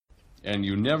And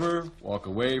you never walk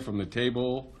away from the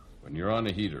table when you're on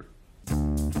a heater.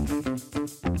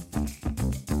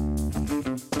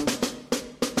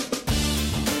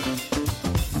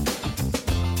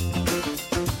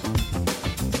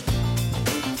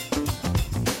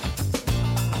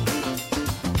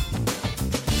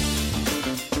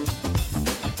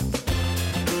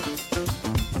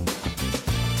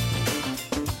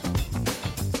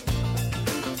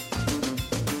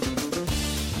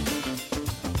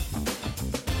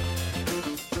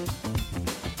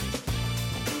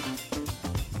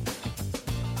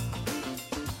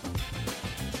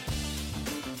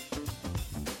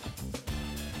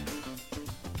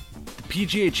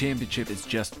 PGA Championship is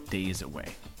just days away.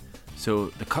 So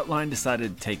the Cutline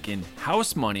decided to take in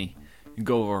HouseMoney and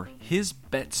go over his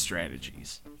bet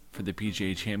strategies for the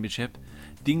PGA Championship.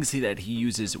 You can see that he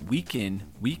uses week in,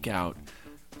 week out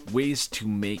ways to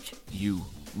make you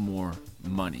more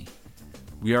money.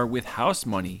 We are with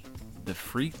HouseMoney, the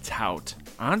free tout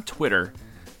on Twitter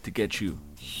to get you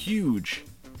huge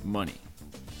money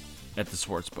at the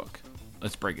sportsbook.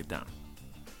 Let's break it down.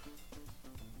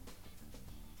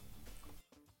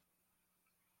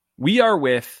 We are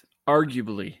with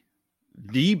arguably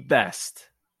the best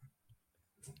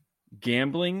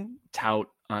gambling tout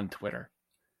on Twitter.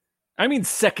 I mean,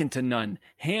 second to none.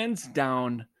 Hands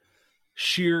down,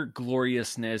 sheer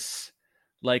gloriousness,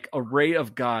 like a ray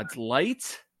of God's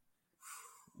light.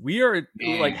 We are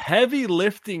like heavy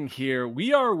lifting here.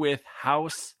 We are with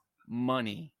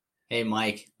HouseMoney. Hey,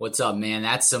 Mike, what's up, man?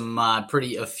 That's some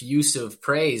pretty effusive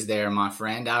praise there, my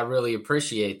friend. I really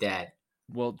appreciate that.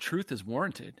 Well, truth is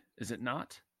warranted, is it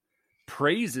not?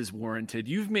 Praise is warranted.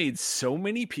 You've made so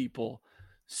many people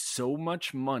so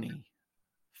much money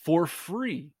for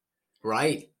free.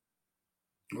 Right.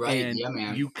 And yeah,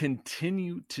 man. You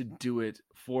continue to do it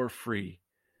for free.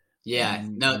 Yeah,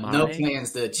 no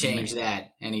plans to change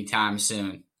that anytime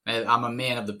soon. I'm a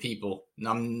man of the people.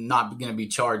 I'm not going to be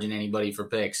charging anybody for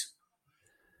picks.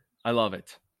 I love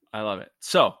it.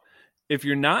 So, if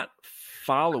you're not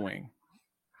following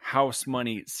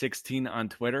HouseMoney16 on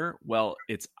Twitter, well,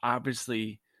 it's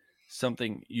obviously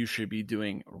something you should be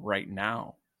doing right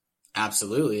now.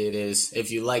 Absolutely, it is.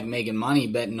 If you like making money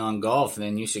betting on golf,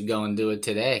 then you should go and do it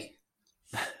today.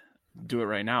 Do it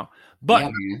right now. But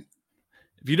yeah,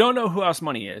 if you don't know who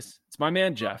HouseMoney is, it's my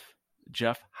man Jeff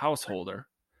Householder.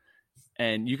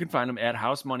 And you can find him at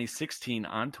HouseMoney16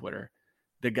 on Twitter.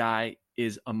 The guy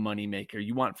is a money maker.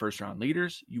 You want first round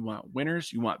leaders, you want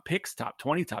winners, you want picks, top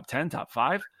 20, top 10, top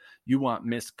 5, you want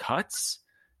missed cuts,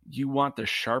 you want the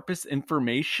sharpest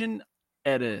information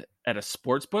at a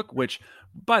sports book, which,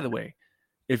 by the way,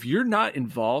 if you're not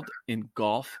involved in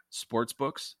golf sports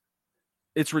books,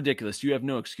 it's ridiculous. You have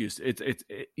no excuse.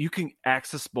 You can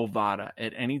access Bovada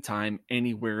at any time,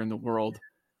 anywhere in the world.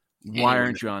 Why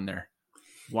aren't you on there?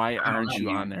 Why aren't you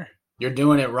on there? You're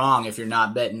doing it wrong if you're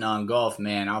not betting on golf,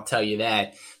 man. I'll tell you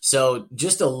that. So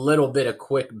just a little bit of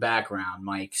quick background,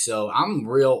 Mike. So I'm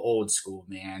real old school,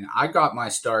 man. I got my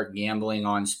start gambling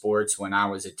on sports when I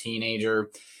was a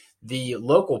teenager. The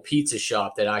local pizza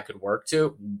shop that I could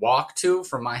walk to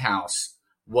from my house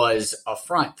was a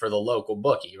front for the local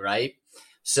bookie, right?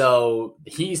 So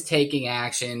he's taking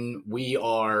action. We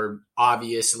are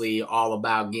obviously all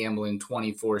about gambling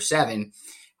 24/7.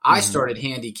 I started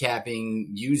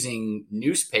handicapping using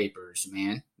newspapers,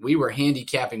 man. We were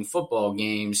handicapping football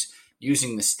games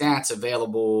using the stats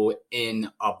available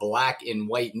in a black and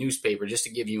white newspaper, just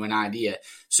to give you an idea.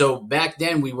 So back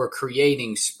then we were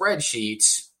creating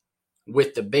spreadsheets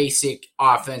with the basic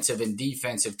offensive and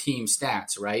defensive team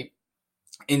stats, right?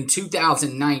 In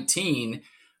 2019,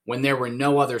 when there were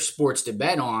no other sports to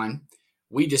bet on,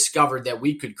 we discovered that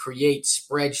we could create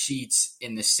spreadsheets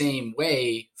in the same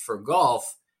way for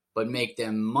golf, but make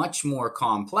them much more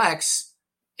complex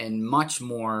and much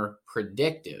more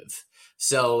predictive.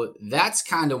 So that's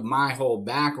kind of my whole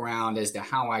background as to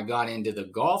how I got into the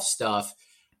golf stuff.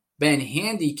 Been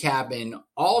handicapping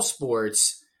all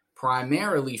sports,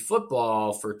 primarily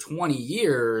football, for 20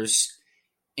 years.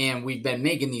 And we've been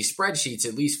making these spreadsheets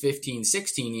at least 15,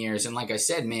 16 years. And like I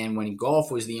said, man, when golf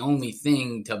was the only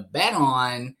thing to bet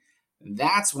on,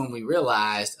 that's when we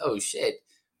realized, oh shit,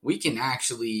 we can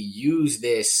actually use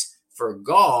this for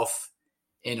golf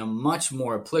in a much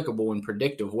more applicable and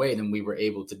predictive way than we were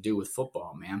able to do with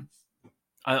football, man.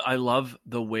 I love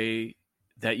the way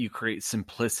that you create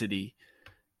simplicity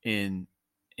in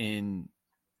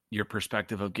your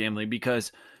perspective of gambling,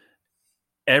 because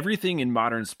everything in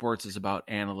modern sports is about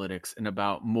analytics and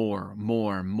about more.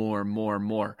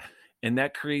 And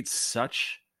that creates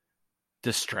such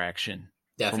distraction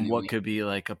from what could be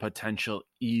like a potential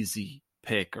easy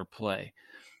pick or play.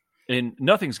 And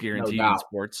nothing's No guaranteed in doubt.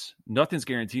 sports. Nothing's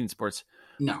guaranteed in sports.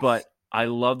 No. But I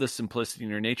love the simplicity in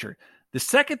your nature. The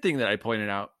second thing that I pointed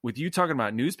out with you talking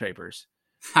about newspapers,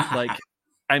 like,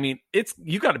 I mean,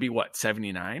 you got to be what,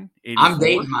 79, 84? I'm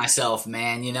dating myself,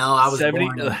 man. You know, I was 70,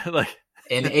 born like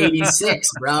in 86,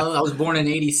 bro. I was born in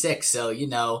 86. So, you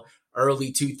know,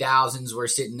 early 2000s, we're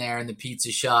sitting there in the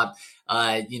pizza shop,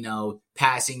 you know,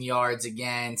 passing yards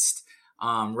against,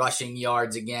 rushing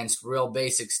yards against, real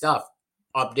basic stuff,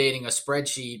 updating a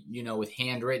spreadsheet, you know, with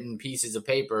handwritten pieces of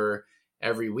paper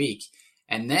every week.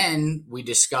 And then we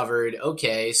discovered,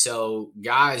 okay, so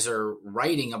guys are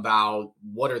writing about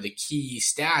what are the key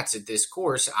stats at this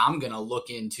course. I'm going to look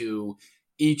into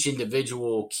each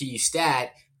individual key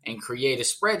stat and create a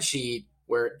spreadsheet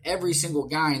where every single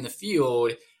guy in the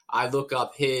field, I look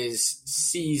up his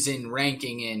season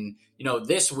ranking. And, you know,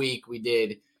 this week we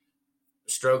did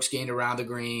strokes gained around the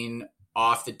green,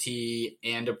 off the tee,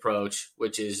 and approach,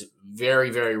 which is very,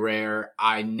 very rare.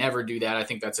 I never do that. I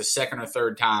think that's the second or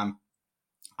third time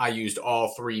I used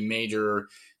all three major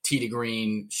tee to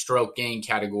green stroke gain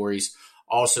categories.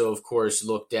 Also, of course,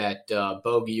 looked at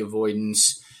bogey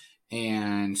avoidance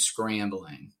and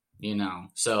scrambling, you know.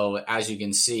 So as you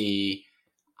can see,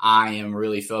 I am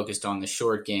really focused on the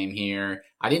short game here.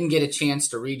 I didn't get a chance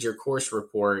to read your course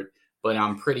report, but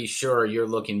I'm pretty sure you're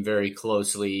looking very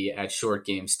closely at short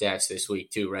game stats this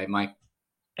week too, right, Mike?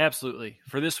 Absolutely.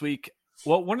 For this week,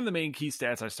 well, one of the main key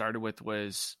stats I started with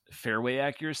was fairway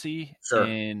accuracy. Sure.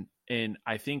 And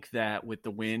I think that with the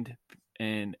wind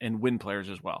and wind players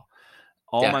as well,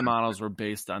 all Yeah. my models were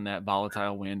based on that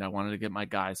volatile wind. I wanted to get my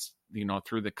guys, you know,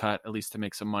 through the cut, at least to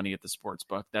make some money at the sports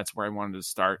book. That's where I wanted to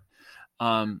start.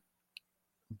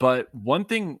 But one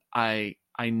thing I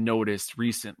noticed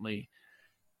recently,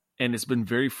 and it's been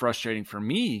very frustrating for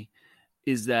me,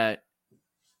 is that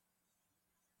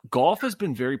golf has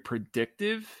been very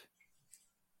predictive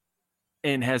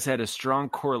and has had a strong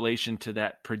correlation to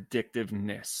that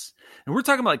predictiveness. And we're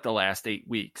talking about like the last 8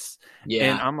 weeks.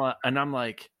 Yeah. And I'm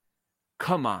like,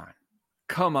 come on.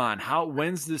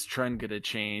 When's this trend going to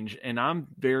change? And I'm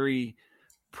very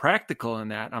practical in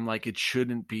that. I'm like, it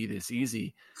shouldn't be this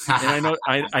easy. And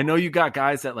I know you got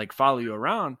guys that like follow you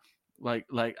around, like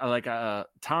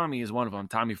Tommy is one of them,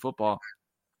 Tommy Football.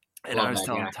 And I was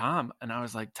telling Tom, and I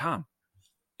was like, Tom,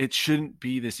 it shouldn't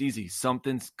be this easy.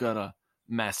 Something's gonna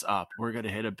mess up. We're gonna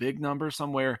hit a big number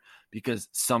somewhere because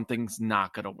something's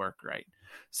not gonna work right.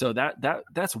 So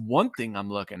that's one thing I'm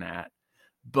looking at.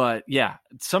 But yeah,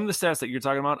 some of the stats that you're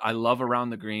talking about, I love around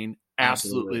the green.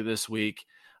 Absolutely this week.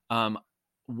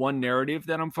 One narrative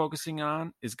that I'm focusing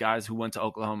on is guys who went to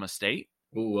Oklahoma State.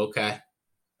 Ooh, okay.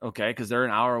 Okay, because they're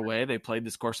an hour away. They played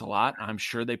this course a lot. I'm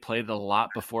sure they played it a lot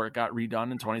before it got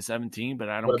redone in 2017, but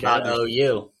I don't care. What about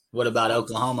OU? What about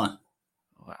Oklahoma?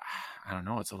 I don't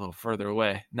know. It's a little further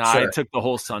away. No, Sure. I took the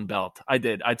whole Sun Belt. I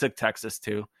did. I took Texas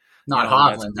too. Not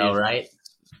Hovland though, right?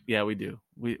 Yeah, we do.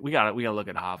 We got to look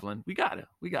at Hovland. We got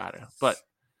to. But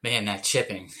man, that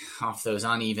chipping off those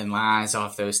uneven lines,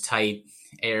 off those tight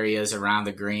areas around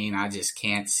the green, I just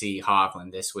can't see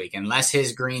Hovland this week unless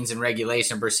his greens and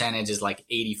regulation percentage is like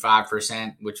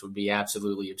 85%, which would be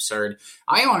absolutely absurd.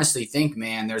 I honestly think,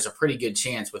 man, there's a pretty good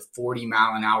chance with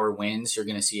 40-mile-an-hour winds, you're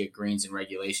going to see a greens and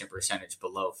regulation percentage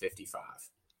below 55.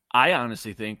 I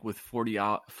honestly think with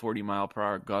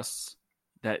 40-mile-per-hour gusts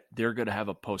that they're going to have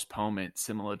a postponement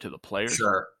similar to the Players.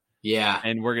 Sure. Yeah.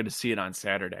 And we're going to see it on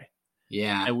Saturday.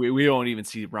 Yeah. And we won't even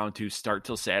see round 2 start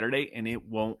till Saturday, and it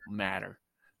won't matter.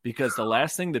 Because the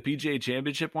last thing the PGA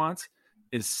Championship wants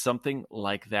is something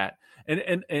like that.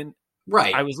 And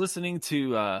right. I was listening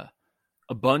to a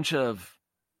bunch of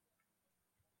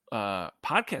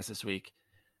podcasts this week,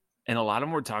 and a lot of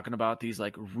them were talking about these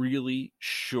like really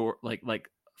short, like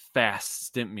fast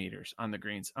stimp meters on the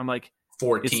greens. I'm like,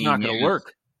 14, it's not going to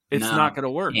work. It's not going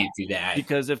to work. Can't do that.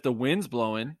 Because if the wind's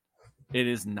blowing, it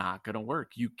is not going to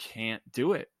work. You can't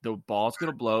do it. The ball's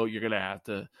going to blow. You're going to have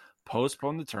to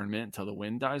postpone the tournament until the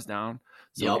wind dies down.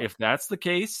 So if that's the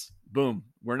case, boom,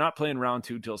 we're not playing round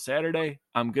 2 till Saturday.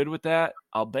 I'm good with that.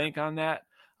 I'll bank on that.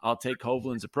 I'll take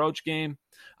Hovland's approach game.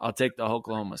 I'll take the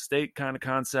Oklahoma State kind of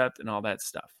concept and all that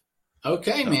stuff.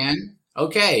 Okay, man.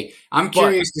 Okay. I'm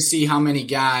curious to see how many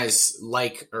guys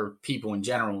or people in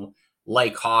general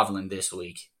like Hovland this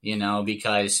week, you know,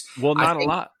 because a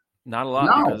lot. Not a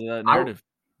lot because of that narrative.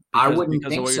 I wouldn't because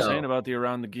think of what so. You're saying about the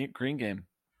around the green game.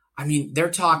 I mean, they're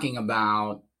talking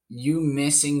about you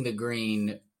missing the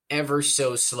green ever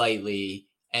so slightly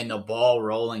and the ball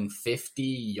rolling 50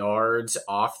 yards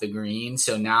off the green.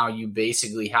 So now you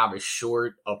basically have a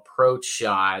short approach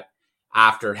shot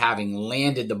after having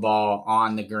landed the ball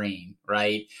on the green,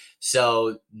 right?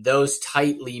 So those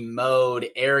tightly mowed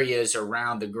areas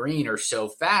around the green are so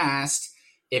fast.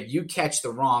 If you catch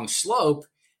the wrong slope,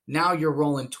 now you're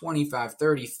rolling 25,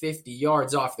 30, 50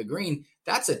 yards off the green.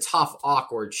 That's a tough,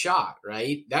 awkward shot,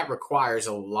 right? That requires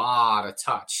a lot of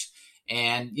touch.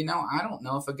 And, I don't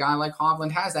know if a guy like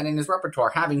Hovland has that in his repertoire.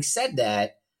 Having said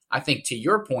that, I think to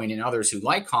your point and others who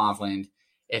like Hovland,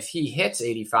 if he hits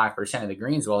 85% of the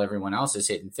greens while everyone else is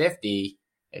hitting 50,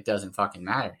 it doesn't fucking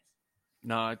matter.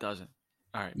 No, it doesn't.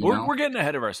 All right. We're getting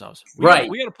ahead of ourselves. We got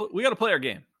to play our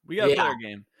game. We got to play our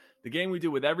game. The game we do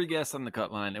with every guest on the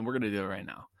cut line, and we're going to do it right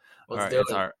now. Let's do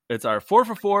it. It's our 4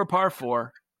 for 4 par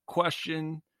 4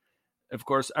 question. Of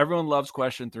course, everyone loves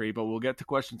question 3, but we'll get to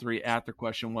question 3 after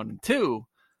question 1 and 2.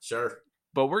 Sure.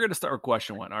 But we're going to start with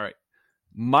question 1. All right.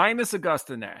 Minus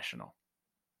Augusta National.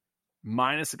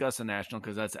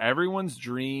 Because that's everyone's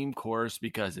dream course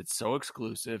because it's so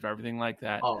exclusive, everything like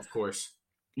that. Oh, of course.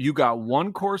 You got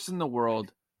one course in the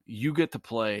world you get to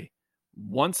play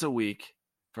once a week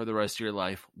for the rest of your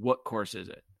life. What course is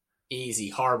it? Easy.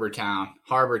 Harbor Town.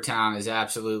 Harbor Town is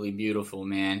absolutely beautiful,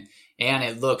 man. And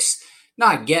it looks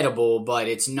not gettable, but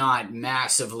it's not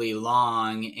massively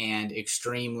long and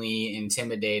extremely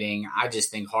intimidating. I just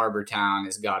think Harbor Town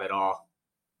has got it all.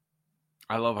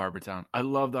 I love Harbor Town. I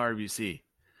love the RBC.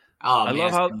 Oh, I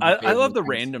love the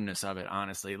randomness of it,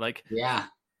 honestly. Like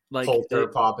Poulter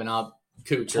popping up,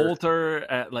 Kuchar.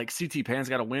 Poulter, CT Pan's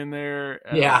got to win there.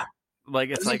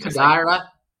 It's Kazaira.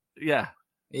 Yeah.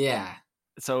 Yeah.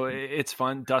 So it's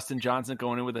fun. Dustin Johnson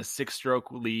going in with a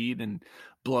 6-stroke lead and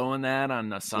blowing that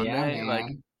on a Sunday. Yeah,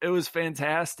 it was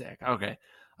fantastic. Okay.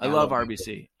 I love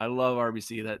RBC. I love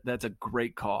RBC. That's a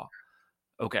great call.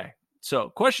 Okay. So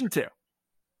question 2.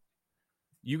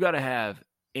 You got to have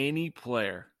any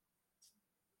player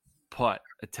putt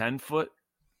a 10-foot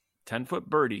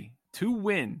birdie to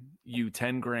win you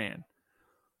 10 grand.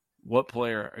 What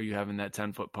player are you having that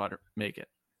 10-foot putter make it?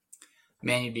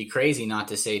 Man, you'd be crazy not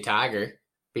to say Tiger,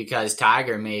 because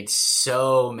Tiger made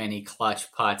so many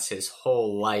clutch putts his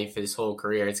whole life, his whole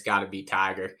career. It's got to be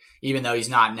Tiger, even though he's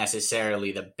not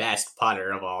necessarily the best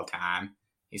putter of all time.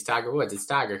 He's Tiger Woods. It's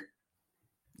Tiger.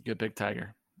 Good pick,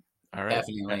 Tiger. All right.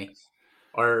 Definitely.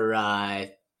 Or,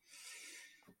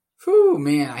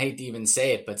 man, I hate to even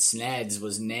say it, but Sneds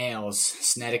was nails.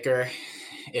 Snedeker.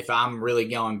 If I'm really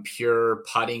going pure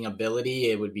putting ability,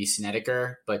 it would be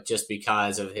Snedeker. But just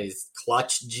because of his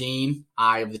clutch gene,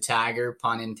 eye of the tiger,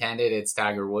 pun intended, it's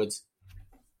Tiger Woods.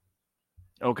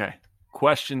 Okay.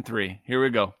 Question 3. Here we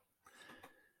go.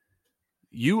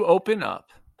 You open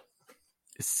up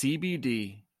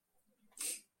CBD,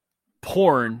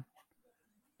 porn,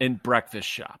 and breakfast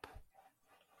shop.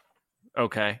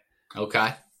 Okay.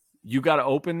 You got to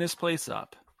open this place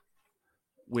up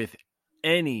with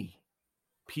any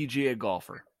PGA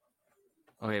golfer.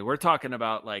 Okay, we're talking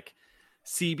about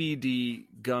CBD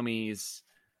gummies,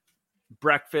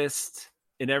 breakfast,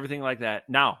 and everything like that.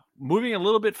 Now, moving a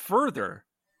little bit further,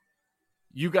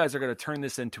 you guys are going to turn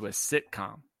this into a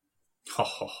sitcom.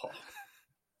 Oh,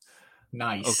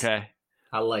 nice. Okay.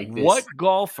 I like this. What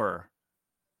golfer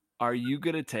are you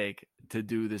going to take to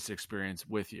do this experience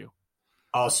with you?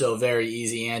 Also, very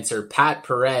easy answer. Pat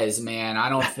Perez, man. I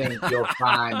don't think you'll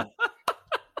find.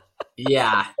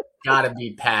 Yeah, gotta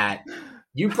be Pat.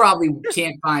 You probably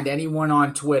can't find anyone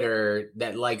on Twitter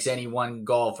that likes any one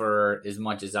golfer as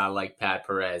much as I like Pat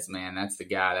Perez, man. That's the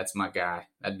guy. That's my guy.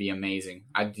 That'd be amazing.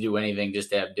 I'd do anything just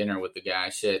to have dinner with the guy.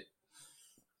 Shit.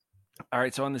 All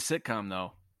right, so on the sitcom,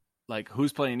 though,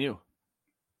 who's playing you?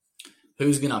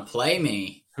 Who's going to play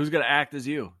me? Who's going to act as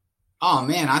you? Oh,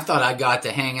 man, I thought I got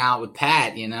to hang out with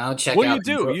Pat, check out. Well, you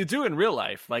do. You do in real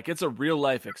life. It's a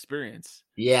real-life experience.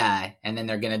 Yeah, and then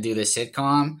they're going to do the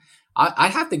sitcom.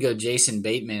 I'd have to go Jason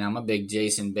Bateman. I'm a big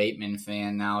Jason Bateman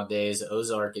fan nowadays.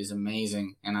 Ozark is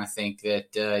amazing, and I think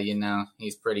that,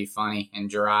 he's pretty funny and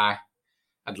dry.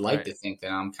 I'd like to think that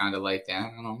I'm kind of like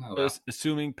that. I don't know.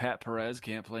 Assuming Pat Perez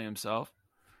can't play himself,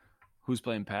 who's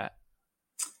playing Pat?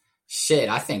 Shit,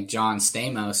 I think John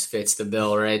Stamos fits the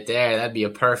bill right there. That'd be a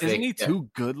perfect. Isn't he too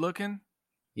good looking?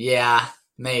 Yeah,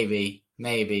 maybe.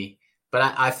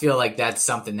 But I feel like that's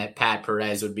something that Pat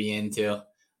Perez would be into.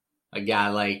 A guy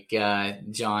like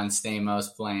John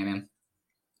Stamos playing him.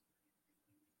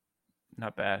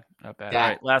 Not bad. All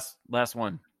right, last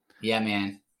one. Yeah,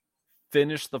 man.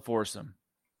 Finish the foursome.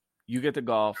 You get to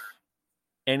golf.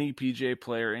 Any PGA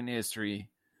player in history,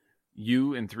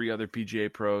 you and 3 other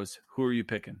PGA pros. Who are you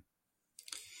picking?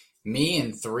 Me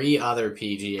and 3 other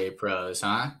PGA pros,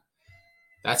 huh?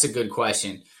 That's a good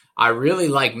question. I really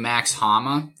like Max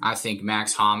Hama. I think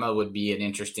Max Hama would be an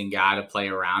interesting guy to play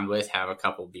around with, have a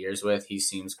couple beers with. He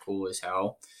seems cool as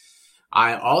hell.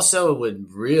 I also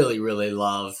would really, really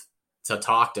love to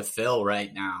talk to Phil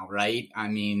right now, right? I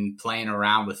mean, playing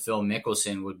around with Phil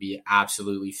Mickelson would be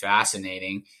absolutely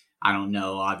fascinating. I don't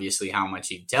know, obviously, how much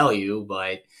he'd tell you,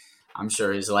 but I'm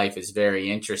sure his life is very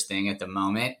interesting at the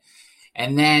moment.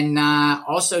 And then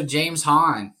also James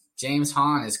Hahn. James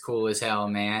Hahn is cool as hell,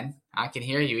 man. I can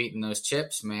hear you eating those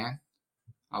chips, man.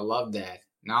 I love that.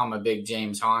 Now I'm a big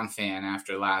James Hahn fan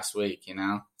after last week, you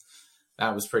know?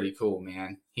 That was pretty cool,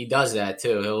 man. He does that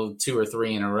too. He'll 2 or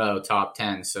 3 in a row, top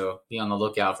 10. So be on the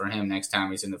lookout for him next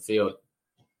time he's in the field.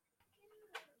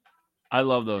 I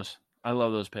love those. I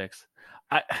love those picks.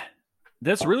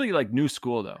 That's really like new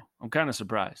school, though. I'm kind of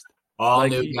surprised. All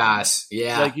like, new guys.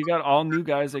 Yeah. Like you got all new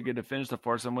guys that get to finish the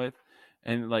foursome with,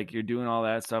 and like you're doing all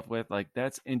that stuff with. Like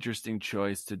that's interesting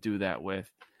choice to do that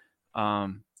with. All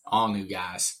new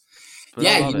guys.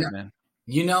 Yeah, man.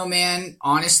 You know, man,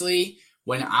 honestly,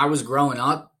 when I was growing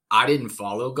up, I didn't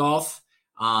follow golf.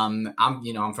 I'm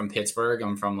from Pittsburgh.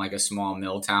 I'm from like a small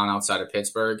mill town outside of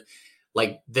Pittsburgh.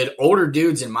 Like the older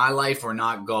dudes in my life were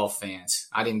not golf fans.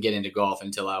 I didn't get into golf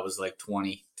until I was like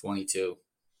 20, 22.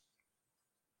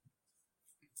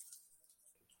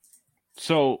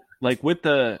 So like with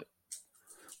the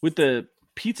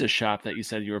pizza shop that you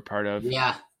said you were part of.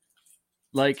 Yeah.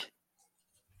 Like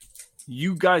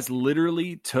you guys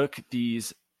literally took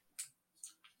these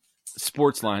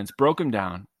sports lines, broke them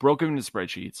down, broke them into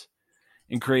spreadsheets,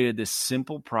 and created this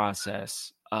simple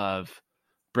process of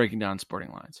breaking down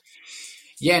sporting lines.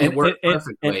 Yeah, and it worked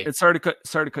perfectly. And sorry to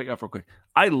cut you off real quick.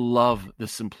 I love the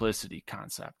simplicity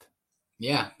concept.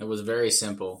 Yeah, it was very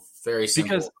simple. Very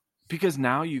simple. Because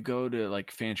now you go to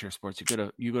like Fanshare Sports,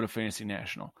 you go to Fantasy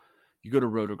National, you go to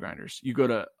Roto Grinders, you go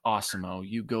to Awesemo,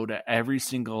 you go to every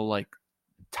single like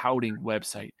touting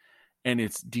website, and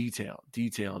it's detail.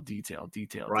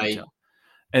 Right.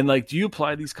 And like, do you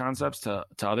apply these concepts to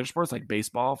other sports like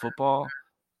baseball, football,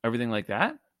 everything like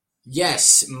that?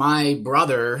 Yes, my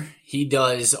brother, he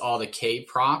does all the K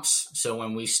props. So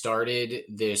when we started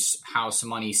this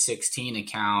HouseMoney 16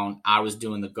 account, I was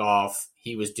doing the golf.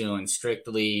 He was doing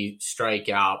strictly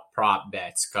strikeout prop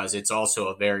bets because it's also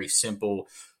a very simple,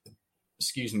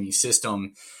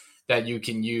 system that you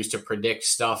can use to predict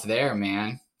stuff there,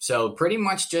 man. So pretty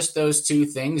much just those two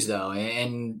things, though.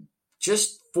 And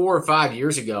just 4 or 5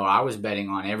 years ago, I was betting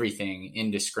on everything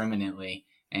indiscriminately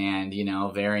and,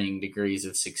 varying degrees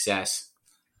of success.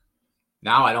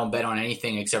 Now I don't bet on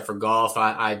anything except for golf.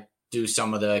 I do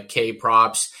some of the K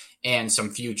props and some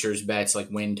futures bets like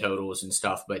win totals and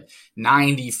stuff, but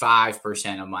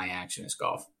 95% of my action is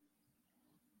golf.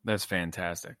 That's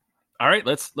fantastic. All right,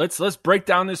 let's break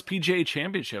down this PGA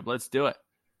Championship. Let's do it.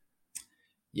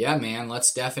 Yeah, man,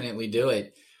 let's definitely do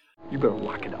it. You better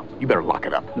lock it up. You better lock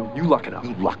it up. No, you lock it up.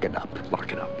 You lock it up.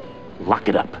 Lock it up. Lock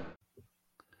it up.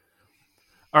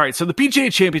 All right, so the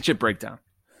PGA Championship breakdown.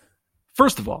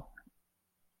 First of all,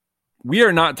 we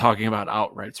are not talking about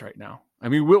outrights right now. I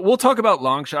mean, we'll talk about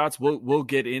long shots. We'll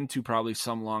get into probably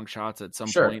some long shots at some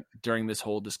point during this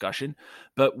whole discussion.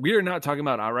 But we are not talking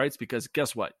about outrights because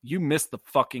guess what? You missed the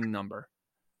fucking number.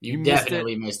 You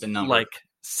definitely missed the number. Like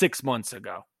 6 months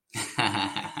ago.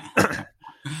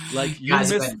 Like you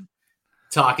guys missed. Have been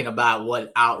talking about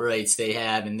what outrights they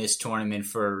have in this tournament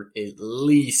for at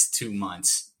least 2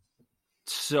 months.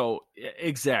 So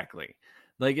exactly.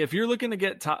 Like if you're looking to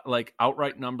get like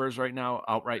outright numbers right now,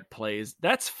 outright plays,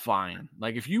 that's fine.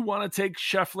 Like if you want to take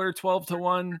Scheffler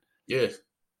 12-1, yeah,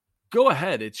 go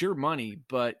ahead. It's your money,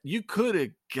 but you could have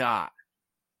got.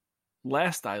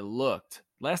 Last I looked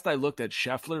at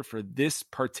Scheffler for this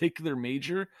particular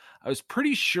major, I was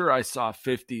pretty sure I saw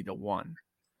 50-1.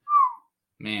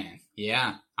 Man,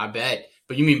 yeah, I bet.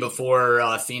 But you mean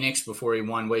before Phoenix, before he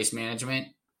won Waste Management?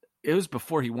 It was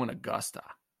before he won Augusta.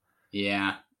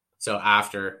 Yeah. So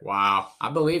after, wow,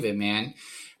 I believe it, man.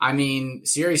 I mean,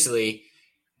 seriously,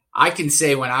 I can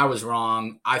say when I was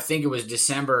wrong, I think it was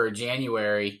December or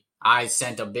January, I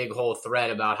sent a big whole thread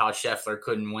about how Scheffler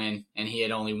couldn't win, and he had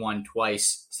only won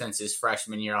twice since his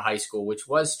freshman year of high school, which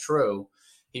was true.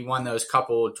 He won those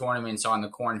couple of tournaments on the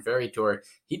Korn Ferry Tour.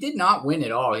 He did not win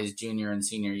at all his junior and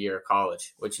senior year of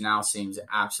college, which now seems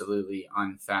absolutely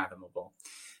unfathomable.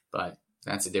 But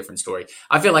that's a different story.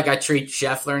 I feel like I treat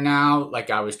Scheffler now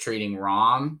like I was treating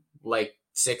Rahm like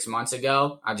 6 months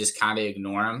ago. I just kind of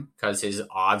ignore him because his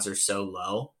odds are so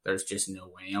low. There's just no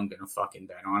way I'm going to fucking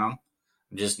bet on him.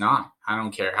 I'm just not. I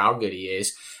don't care how good he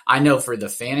is. I know for the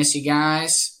fantasy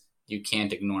guys, you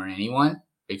can't ignore anyone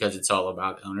because it's all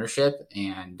about ownership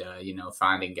and,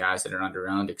 finding guys that are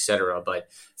under-owned, et cetera. But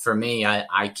for me,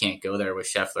 I can't go there with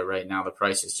Scheffler right now. The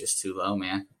price is just too low,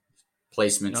 man.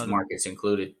 Placements, markets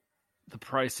included. The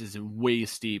price is way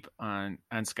steep on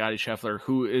Scotty Scheffler,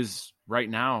 who is right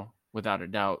now, without a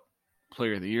doubt,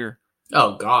 player of the year.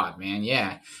 Oh, God, man,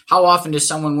 yeah. How often does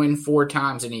someone win 4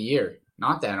 times in a year?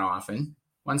 Not that often.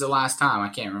 When's the last time? I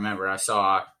can't remember. I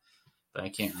saw, but I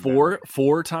can't remember.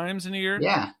 Four times in a year?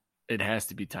 Yeah. It has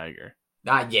to be Tiger.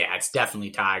 Yeah, it's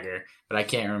definitely Tiger, but I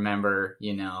can't remember,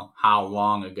 how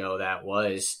long ago that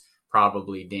was.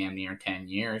 Probably damn near 10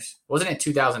 years. Wasn't it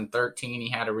 2013 he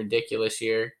had a ridiculous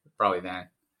year? Probably then.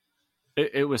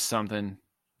 It was something.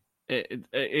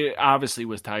 It obviously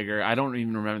was Tiger. I don't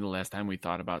even remember the last time we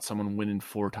thought about someone winning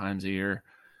 4 times a year.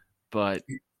 But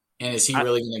and is he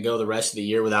really going to go the rest of the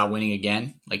year without winning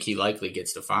again? Like, he likely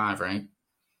gets to 5, right?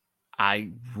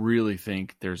 I really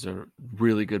think there's a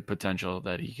really good potential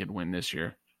that he could win this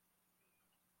year.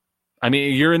 I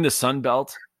mean, you're in the Sun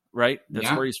Belt, right?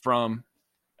 That's where he's from.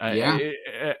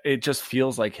 It just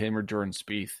feels like him or Jordan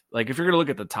Spieth. Like, if you're going to look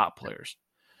at the top players,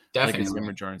 definitely, like it's him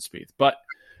or Jordan Spieth. But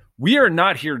we are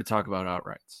not here to talk about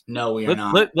outrights. No, we are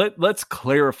not. Let's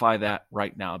clarify that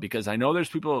right now, because I know there's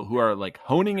people who are like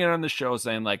honing in on the show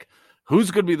saying like, who's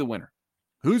going to be the winner?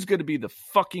 Who's going to be the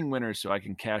fucking winner so I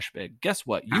can cash big? Guess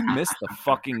what? You missed the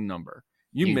fucking number.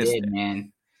 You missed it,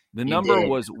 man. The number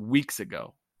was weeks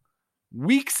ago,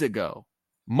 months ago,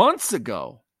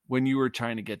 when you were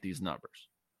trying to get these numbers.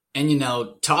 And,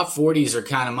 top 40s are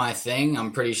kind of my thing.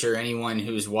 I'm pretty sure anyone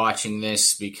who's watching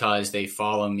this because they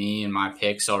follow me and my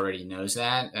picks already knows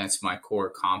that. That's my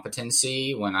core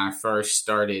competency. When I first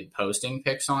started posting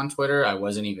picks on Twitter, I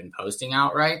wasn't even posting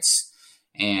outrights.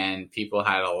 And people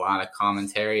had a lot of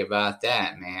commentary about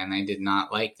that, man. They did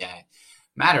not like that.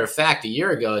 Matter of fact, a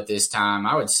year ago at this time,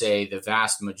 I would say the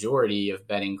vast majority of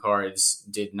betting cards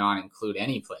did not include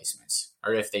any placements.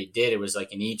 Or if they did, it was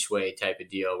like an each way type of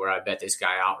deal where I bet this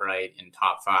guy outright in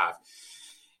top 5.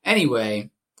 Anyway,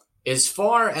 as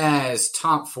far as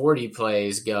top 40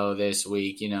 plays go this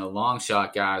week, long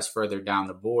shot guys further down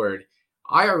the board,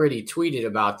 I already tweeted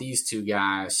about these 2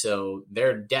 guys, so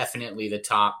they're definitely the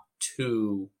top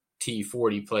 2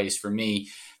 T40 plays for me.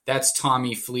 That's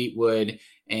Tommy Fleetwood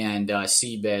and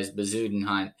Seabez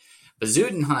Bezuidenhout.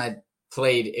 Bezuidenhout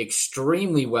played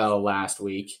extremely well last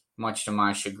week, much to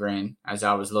my chagrin, as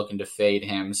I was looking to fade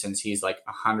him since he's like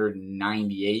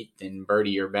 198th in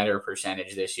birdie or better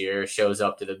percentage this year. Shows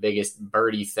up to the biggest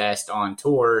birdie fest on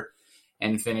tour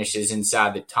and finishes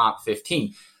inside the top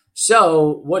 15.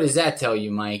 So what does that tell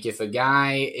you, Mike? If a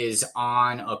guy is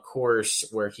on a course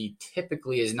where he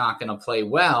typically is not going to play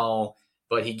well,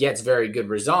 but he gets very good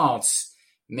results,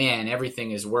 man,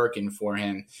 everything is working for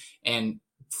him. And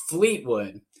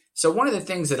Fleetwood. So one of the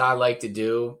things that I like to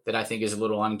do that I think is a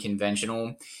little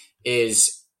unconventional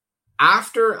is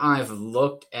after I've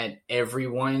looked at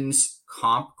everyone's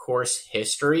comp course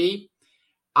history,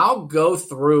 I'll go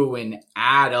through and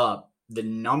add up the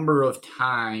number of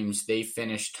times they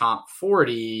finish top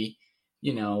 40,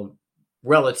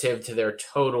 relative to their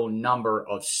total number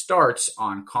of starts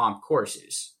on comp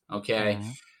courses. Okay.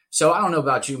 Mm-hmm. So I don't know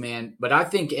about you, man, but I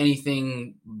think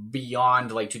anything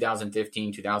beyond like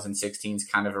 2015, 2016 is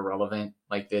kind of irrelevant.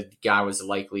 Like the guy was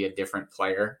likely a different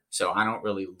player. So I don't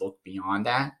really look beyond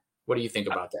that. What do you think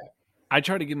about that? I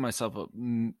try to give myself a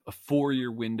 4-year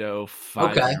window,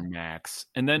 5-year max.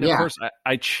 And then, of course,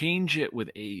 I change it with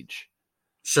age.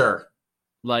 Sure.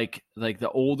 Like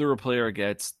the older a player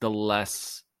gets, the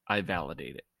less I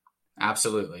validate it.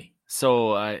 Absolutely.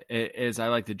 So as I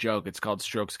like to joke, it's called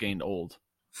strokes gained old.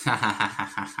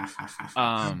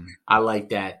 I like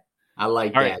that. All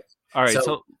right.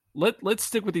 So let's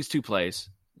stick with these 2 plays.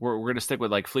 We're going to stick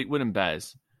with like Fleetwood and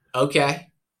Bez. Okay.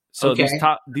 So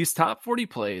these top 40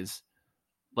 plays,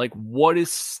 like what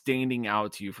is standing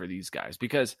out to you for these guys?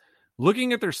 Because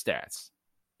looking at their stats,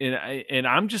 and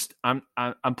I'm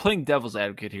playing devil's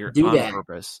advocate here on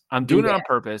purpose. I'm doing it on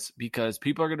purpose because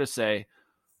people are going to say,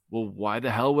 well, why the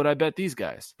hell would I bet these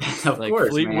guys? Of course,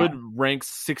 Fleetwood man.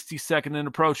 ranks 62nd in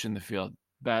approach in the field.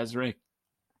 Baz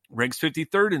ranks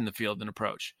 53rd in the field in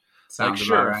approach. Sounds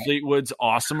sure, right. Fleetwood's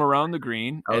awesome around the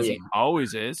green, he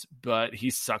always is, but he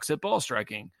sucks at ball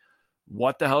striking.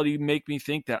 What the hell do you make me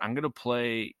think that I'm going to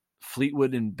play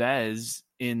Fleetwood and Bez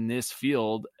in this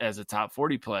field as a top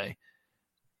 40 play?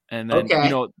 And then,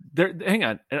 hang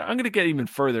on. And I'm going to get even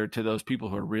further to those people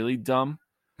who are really dumb.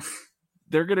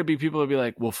 They're going to be people who be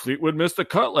like, well, Fleetwood missed the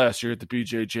cut last year at the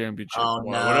PGA Championship. Oh,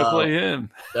 Why would I play him?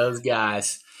 Those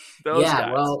guys.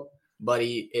 Well,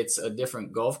 buddy, it's a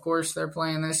different golf course they're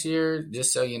playing this year,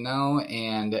 just so you know.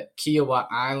 And Kiowa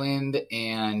Island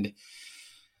and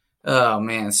oh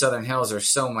man, Southern Hills are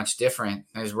so much different.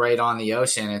 It's right on the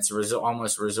ocean. It's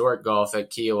almost resort golf at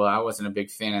Kiowa. I wasn't a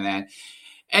big fan of that.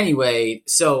 Anyway,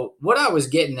 so what I was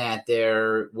getting at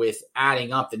there with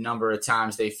adding up the number of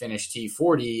times they finished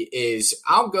T40 is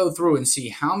I'll go through and see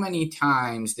how many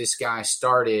times this guy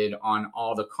started on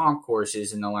all the comp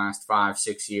courses in the last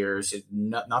 5-6 years,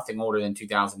 nothing older than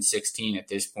 2016 at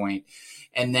this point,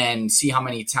 and then see how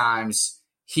many times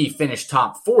he finished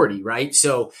top 40, right?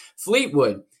 So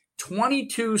Fleetwood,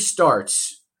 22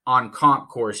 starts on comp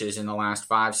courses in the last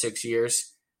 5-6 years.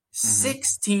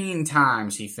 16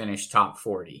 times he finished top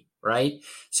 40, right?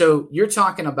 So you're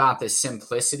talking about the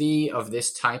simplicity of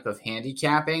this type of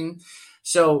handicapping.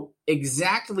 So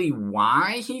exactly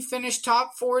why he finished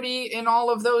top 40 in all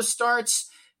of those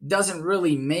starts doesn't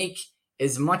really make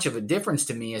as much of a difference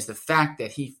to me as the fact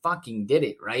that he fucking did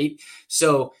it, right?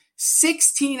 So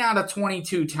 16 out of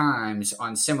 22 times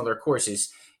on similar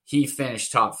courses, he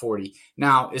finished top 40.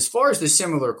 Now, as far as the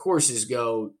similar courses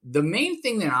go, the main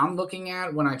thing that I'm looking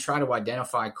at when I try to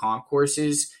identify comp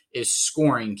courses is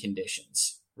scoring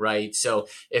conditions, right? So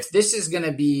if this is going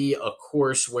to be a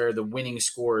course where the winning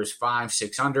score is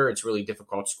 5-6 under, it's really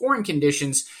difficult scoring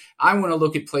conditions. I want to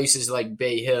look at places like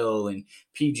Bay Hill and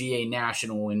PGA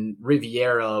National and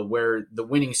Riviera, where the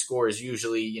winning score is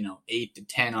usually, 8 to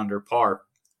 10 under par.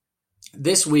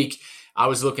 This week, I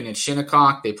was looking at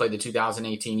Shinnecock. They played the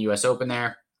 2018 U.S. Open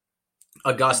there.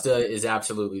 Augusta is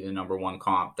absolutely the number one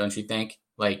comp, don't you think?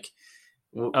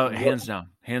 Hands down.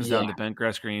 The bent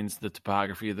grass greens, the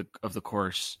topography of the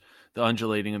course, the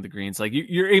undulating of the greens. Like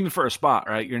you're aiming for a spot,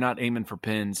 right? You're not aiming for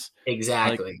pins.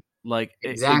 Exactly.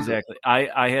 Exactly.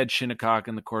 I had Shinnecock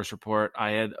in the course report.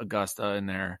 I had Augusta in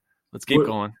there. Let's keep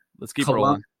going. Let's keep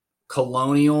rolling.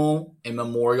 Colonial and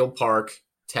Memorial Park,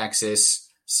 Texas.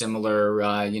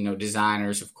 Similar,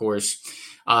 designers, of course.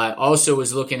 Also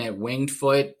was looking at Winged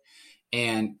Foot,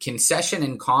 and Concession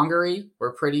and Congaree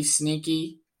were pretty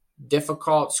sneaky,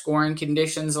 difficult scoring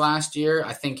conditions last year.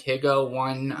 I think Higo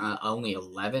won only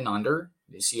 11 under.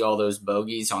 You see all those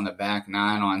bogeys on the back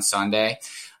nine on Sunday.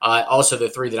 Also, the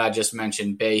three that I just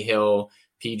mentioned, Bay Hill,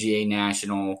 PGA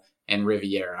National, and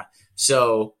Riviera.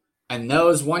 So, and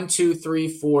those 1, 2, 3,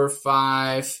 4,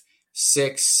 5...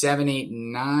 6, 7, 8,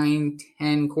 9,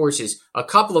 10 courses. A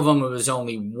couple of them, it was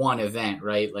only one event,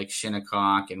 right? Like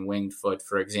Shinnecock and Winged Foot,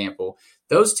 for example.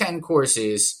 Those 10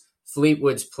 courses,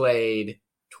 Fleetwood's played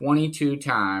 22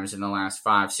 times in the last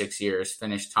 5-6 years,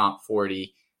 finished top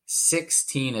 40,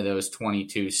 16 of those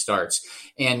 22 starts.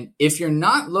 And if you're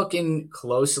not looking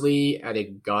closely at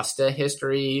Augusta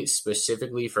history,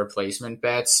 specifically for placement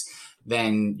bets,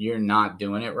 then you're not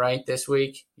doing it right this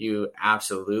week. You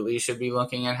absolutely should be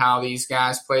looking at how these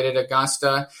guys played at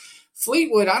Augusta.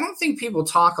 Fleetwood, I don't think people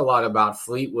talk a lot about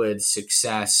Fleetwood's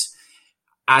success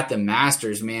at the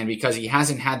Masters, man, because he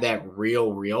hasn't had that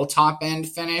real top end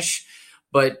finish.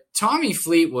 But Tommy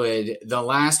Fleetwood, the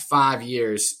last 5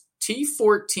 years,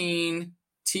 T14,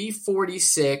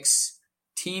 T46,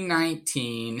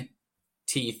 T19,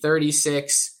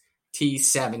 T36,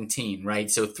 T17, right?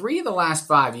 So 3 of the last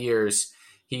 5 years,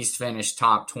 he's finished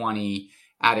top 20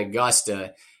 at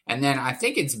Augusta. And then I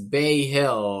think it's Bay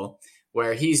Hill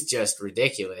where he's just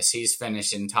ridiculous. He's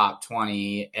finishing top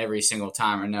 20 every single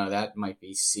time. Or no, that might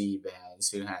be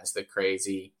Seabass who has the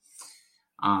crazy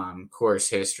course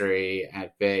history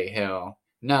at Bay Hill.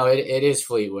 No, it is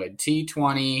Fleetwood.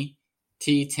 T20,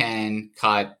 T10,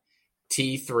 cut,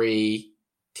 T3,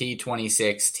 T26,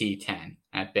 T10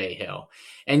 at Bay Hill.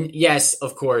 And yes,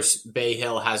 of course, Bay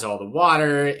Hill has all the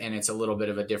water and it's a little bit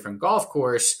of a different golf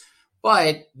course.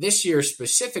 But this year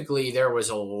specifically, there was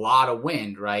a lot of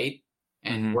wind, right?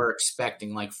 And we're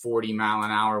expecting like 40 mile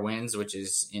an hour winds, which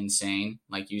is insane.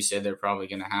 Like you said, they're probably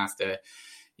going to have to,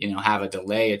 have a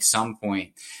delay at some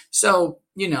point. So,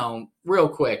 real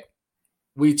quick,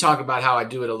 we talk about how I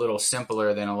do it a little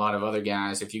simpler than a lot of other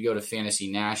guys. If you go to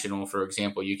Fantasy National, for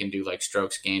example, you can do like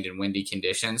strokes gained in windy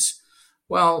conditions.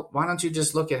 Well, why don't you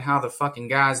just look at how the fucking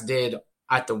guys did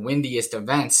at the windiest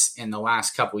events in the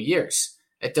last couple years?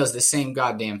 It does the same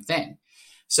goddamn thing.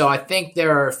 So I think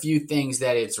there are a few things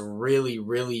that it's really,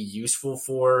 really useful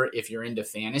for if you're into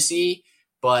fantasy.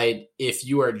 But if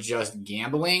you are just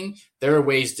gambling, there are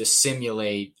ways to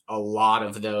simulate a lot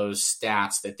of those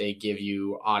stats that they give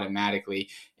you automatically.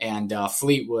 And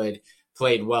Fleetwood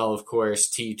played well, of course,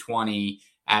 T20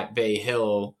 at Bay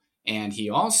Hill. And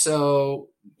he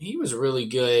was really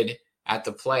good at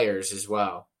the Players as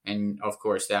well. And, of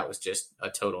course, that was just a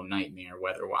total nightmare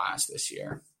weather-wise this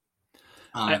year.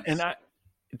 And I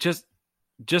just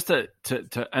just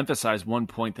to emphasize one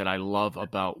point that I love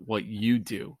about what you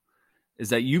do is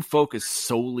that you focus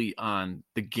solely on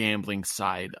the gambling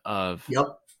side of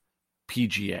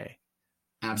PGA.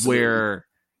 Absolutely. Where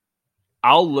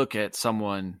I'll look at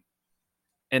someone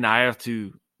and I have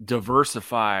to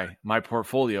diversify my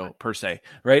portfolio per se,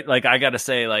 right? Like I got to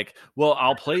say like, well,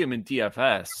 I'll play them in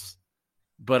DFS,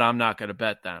 but I'm not going to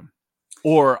bet them,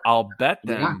 or I'll bet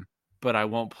them, but I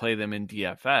won't play them in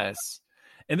DFS.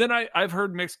 And then I've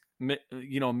heard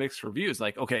mixed reviews.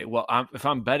 Like, okay, well, if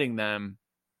I'm betting them,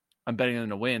 I'm betting them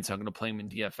to win, so I'm going to play them in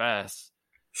DFS.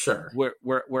 Sure.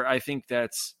 Where I think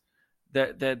that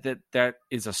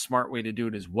is a smart way to do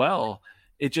it as well.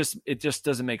 It just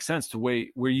doesn't make sense to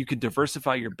where you could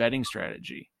diversify your betting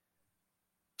strategy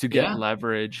to get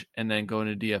leverage and then go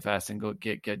into DFS and go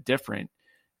get different.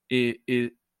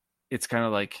 It's kind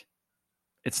of like,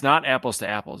 it's not apples to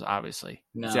apples, obviously.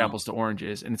 No. It's apples to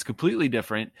oranges, and it's completely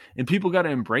different. And people got to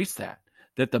embrace that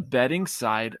the betting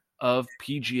side of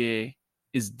PGA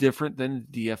is different than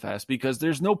DFS because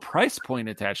there's no price point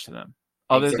attached to them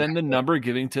other than the number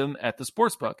giving to them at the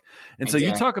sportsbook. And so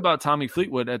you talk about Tommy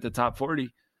Fleetwood at the top 40.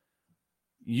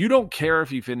 You don't care if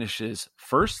he finishes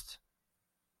first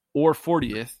or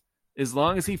 40th as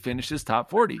long as he finishes top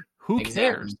 40. Who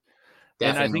cares?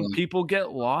 Definitely. And I think people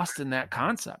get lost in that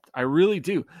concept. I really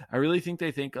do. I really think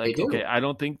they think like, okay, I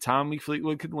don't think Tommy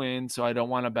Fleetwood could win, so I don't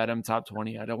want to bet him top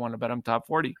 20. I don't want to bet him top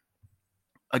 40.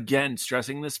 Again,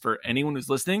 stressing this for anyone who's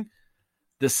listening,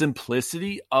 the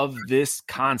simplicity of this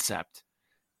concept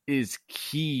is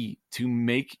key to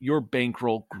make your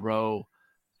bankroll grow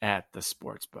at the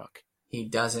sportsbook. He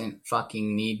doesn't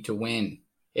fucking need to win.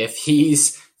 If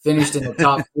he's finished in the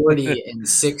top 40 in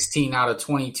 16 out of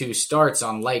 22 starts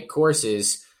on light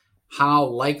courses, how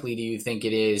likely do you think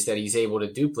it is that he's able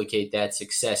to duplicate that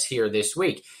success here this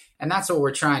week? And that's what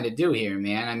we're trying to do here,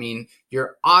 man. I mean,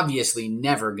 you're obviously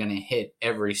never going to hit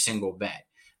every single bet.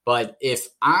 But if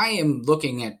I am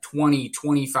looking at 20,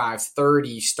 25,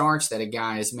 30 starts that a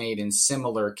guy has made in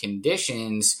similar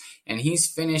conditions, and he's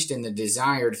finished in the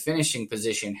desired finishing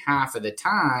position half of the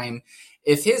time,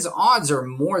 if his odds are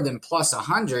more than plus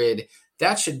 100,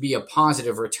 that should be a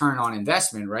positive return on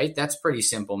investment, right? That's pretty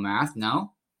simple math,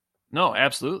 no? No,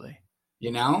 absolutely.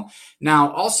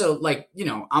 Now also, like,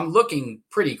 I'm looking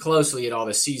pretty closely at all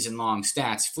the season-long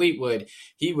stats. Fleetwood,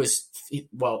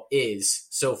 is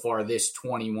so far this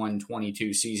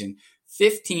 21-22 season,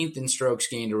 15th in strokes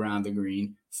gained around the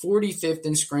green, 45th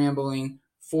in scrambling,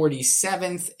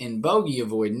 47th in bogey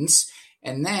avoidance,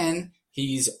 and then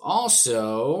he's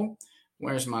also,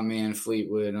 where's my man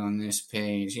Fleetwood on this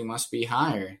page? He must be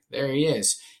higher. There he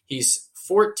is. He's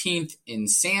 14th in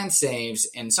sand saves,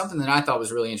 and something that I thought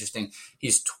was really interesting,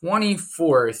 he's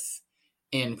 24th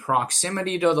in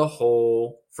proximity to the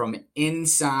hole from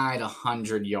inside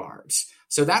 100 yards.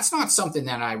 So that's not something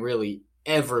that I really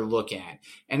ever look at.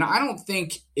 And I don't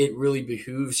think it really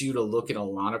behooves you to look at a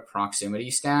lot of proximity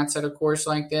stats at a course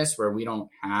like this where we don't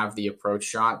have the approach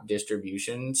shot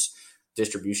distribution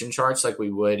charts like we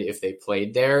would if they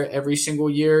played there every single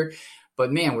year.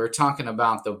 But man, we're talking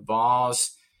about the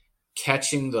balls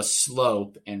catching the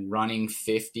slope and running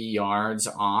 50 yards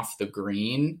off the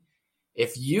green.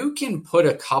 If you can put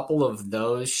a couple of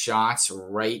those shots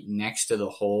right next to the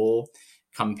hole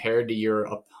compared to your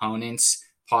opponents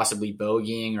possibly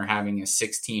bogeying or having a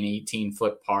 16, 18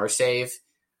 foot par save,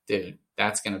 dude,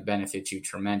 that's going to benefit you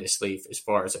tremendously as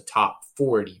far as a top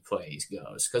 40 plays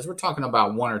goes. Because we're talking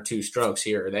about one or two strokes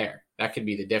here or there. That could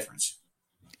be the difference.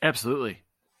 Absolutely.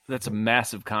 That's a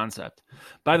massive concept.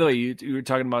 By the way, you were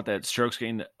talking about that strokes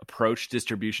gained approach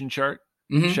distribution chart.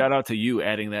 Mm-hmm. Shout out to you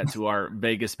adding that to our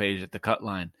Vegas page at the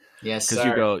Cutline. Yes,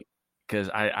 sir. Because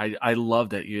I love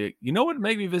that. You know what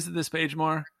made me visit this page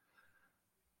more?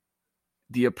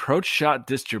 The approach shot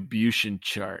distribution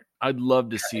chart. I'd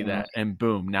love to see that. And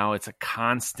boom, now it's a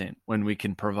constant when we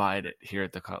can provide it here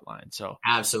at the Cutline. So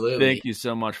absolutely. Thank you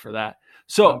so much for that.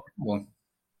 So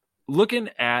looking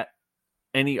at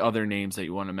any other names that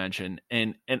you want to mention,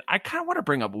 and I kind of want to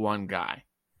bring up one guy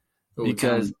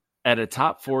because at a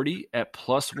top 40 at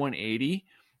plus 180,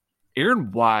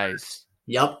 Aaron Wise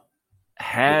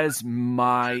has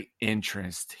my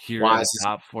interest here at the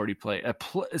top 40 play,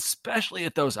 especially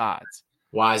at those odds.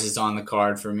 Wise is on the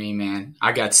card for me, man.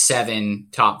 I got 7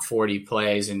 top 40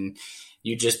 plays, and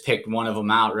you just picked one of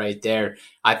them out right there.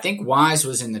 I think Wise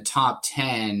was in the top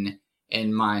 10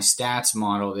 in my stats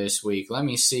model this week. Let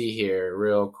me see here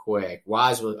real quick.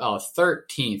 Wise was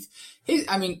 13th.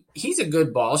 He's a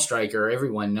good ball striker.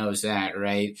 Everyone knows that,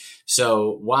 right?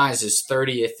 So Wise is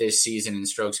 30th this season in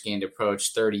strokes gained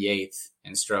approach, 38th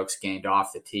in strokes gained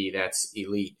off the tee. That's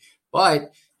elite.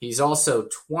 But He's also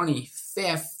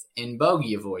 25th in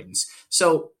bogey avoidance.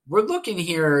 So we're looking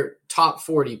here, top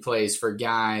 40 plays for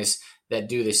guys that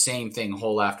do the same thing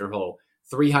hole after hole.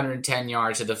 310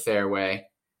 yards to the fairway,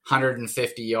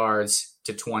 150 yards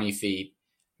to 20 feet,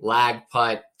 lag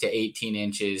putt to 18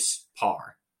 inches,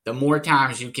 par. The more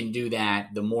times you can do that,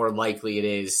 the more likely it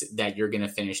is that you're going to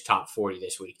finish top 40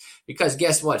 this week. Because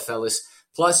guess what, fellas?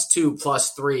 +2,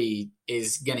 +3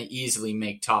 is going to easily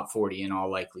make top 40 in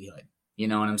all likelihood. You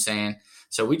know what I'm saying?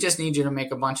 So we just need you to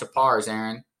make a bunch of pars,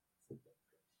 Aaron.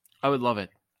 I would love it.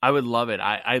 I would love it.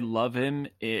 I love him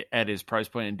at his price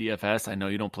point in DFS. I know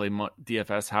you don't play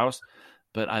DFS house,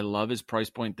 but I love his price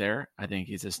point there. I think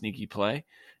he's a sneaky play.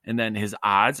 And then his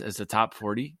odds as the top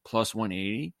 40,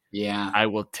 +180. Yeah. I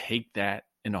will take that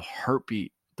in a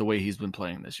heartbeat the way he's been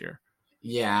playing this year.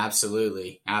 Yeah,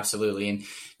 absolutely. Absolutely. And,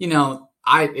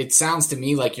 it sounds to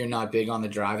me like you're not big on the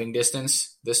driving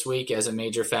distance this week as a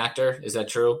major factor. Is that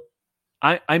true?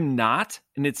 I'm not,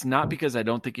 and it's not because I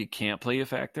don't think it can't play a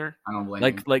factor. I don't blame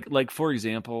you. Like for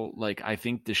example, I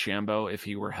think DeChambeau, if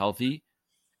he were healthy,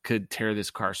 could tear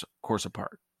this course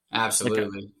apart.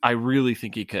 Absolutely. I really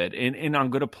think he could. And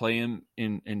I'm going to play him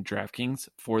in DraftKings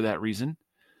for that reason.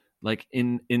 Like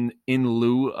in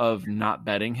lieu of not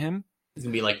betting him. It's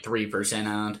going to be like 3%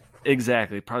 owned.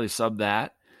 Exactly. Probably sub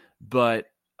that. But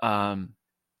the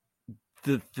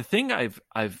thing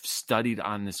I've studied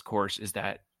on this course is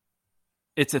that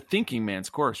it's a thinking man's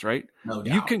course, right? No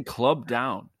doubt. You can club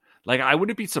down. Like, I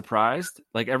wouldn't be surprised.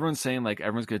 Like, everyone's saying, like,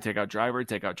 everyone's going to take out driver.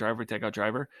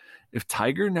 If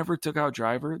Tiger never took out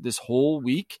driver this whole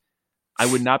week, I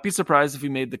would not be surprised if he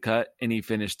made the cut and he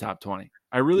finished top 20.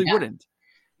 I really wouldn't.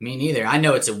 Me neither. I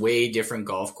know it's a way different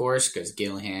golf course because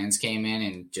Gil Hands came in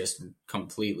and just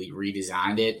completely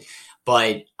redesigned it.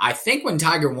 But I think when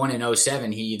Tiger won in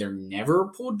 07, he either never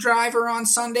pulled driver on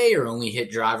Sunday or only hit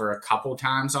driver a couple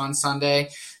times on Sunday.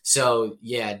 So,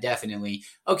 yeah, definitely.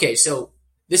 Okay, so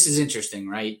this is interesting,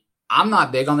 right? I'm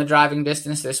not big on the driving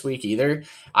distance this week either.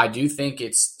 I do think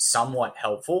it's somewhat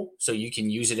helpful. So you can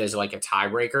use it as like a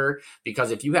tiebreaker because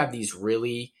if you have these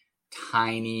really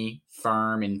tiny,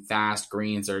 firm, and fast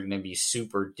greens that are going to be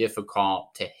super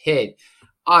difficult to hit,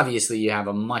 obviously you have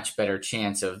a much better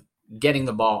chance of getting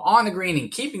the ball on the green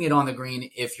and keeping it on the green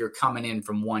if you're coming in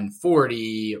from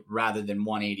 140 rather than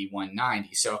 180,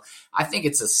 190. So I think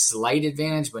it's a slight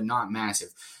advantage, but not massive.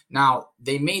 Now,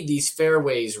 they made these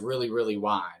fairways really, really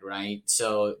wide, right?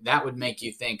 So that would make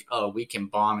you think, oh, we can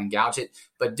bomb and gouge it.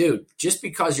 But, dude, just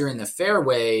because you're in the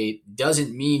fairway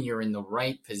doesn't mean you're in the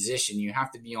right position. You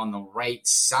have to be on the right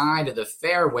side of the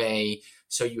fairway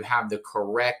so you have the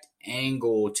correct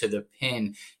angle to the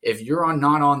pin. If you're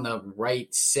not on the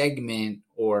right segment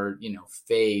or,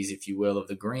 phase, if you will, of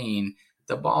the green,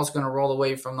 the ball's going to roll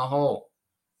away from the hole.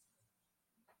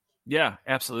 Yeah,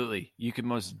 absolutely. You can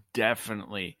most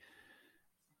definitely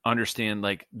understand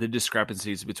like the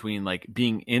discrepancies between like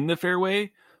being in the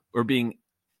fairway or being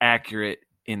accurate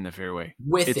in the fairway.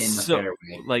 Within the fairway.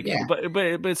 Like, yeah.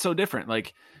 but it's so different.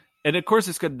 Like, and of course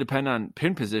it's going to depend on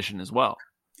pin position as well.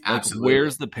 Like, absolutely.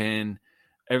 Where's the pin,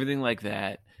 everything like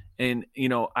that. And,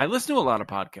 I listen to a lot of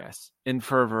podcasts and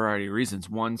for a variety of reasons.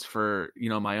 One's for,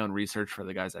 my own research for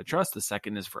the guys I trust. The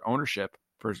second is for ownership.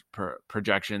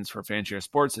 Projections for Fanshare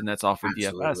Sports, and that's all for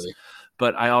DFS.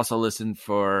 But I also listen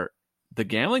for the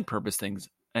gambling purpose things,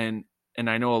 and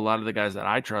I know a lot of the guys that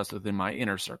I trust within my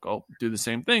inner circle do the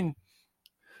same thing.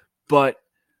 But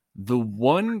the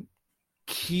one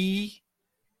key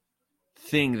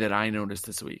thing that I noticed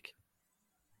this week,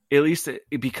 at least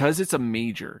because it's a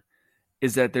major,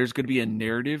 is that there's going to be a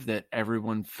narrative that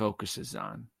everyone focuses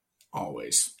on.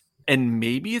 Always. And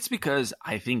maybe it's because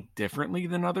I think differently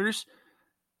than others.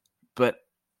 But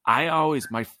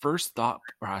my first thought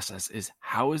process is,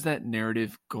 how is that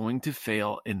narrative going to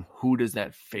fail and who does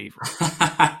that favor?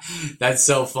 That's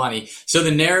so funny. So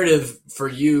the narrative for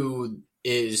you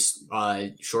is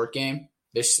short game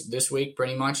this week,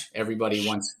 pretty much. Everybody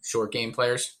wants short game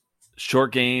players.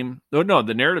 Short game. No,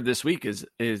 the narrative this week is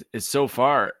so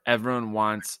far, everyone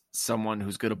wants someone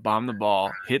who's going to bomb the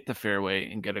ball, hit the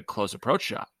fairway, and get a close approach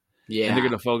shot. Yeah. And they're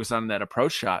going to focus on that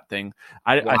approach shot thing.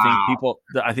 I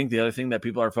think the other thing that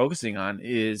people are focusing on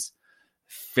is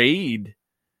fade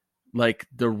like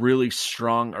the really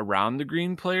strong around the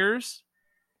green players.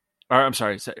 Or I'm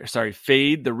sorry,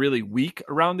 fade the really weak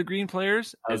around the green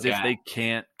players as if they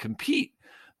can't compete.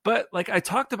 But like I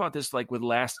talked about this like with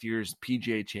last year's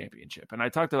PGA Championship, and I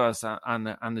talked about this on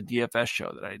the DFS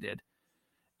show that I did.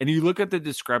 And you look at the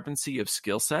discrepancy of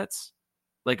skill sets,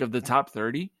 like of the top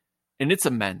 30, and it's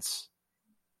immense.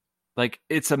 Like,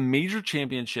 it's a major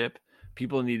championship.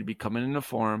 People need to be coming into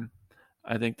form.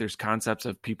 I think there's concepts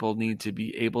of people need to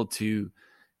be able to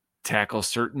tackle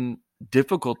certain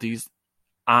difficulties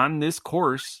on this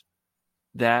course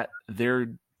that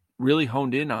they're really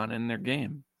honed in on in their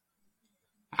game.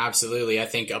 Absolutely. I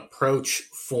think approach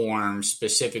form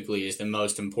specifically is the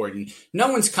most important.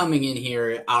 No one's coming in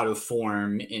here out of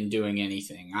form in doing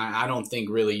anything. I don't think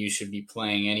really you should be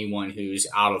playing anyone who's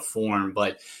out of form,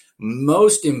 but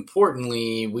most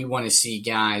importantly, we want to see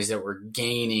guys that were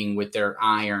gaining with their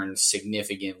irons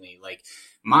significantly. Like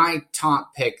my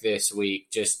top pick this week,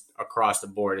 just across the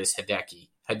board, is Hideki.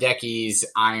 Hideki's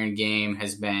iron game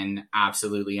has been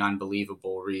absolutely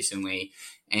unbelievable recently.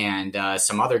 And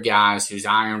some other guys whose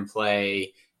iron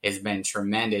play has been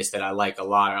tremendous that I like a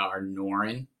lot are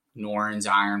Noren. Noren's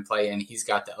iron play, and he's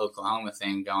got the Oklahoma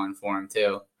thing going for him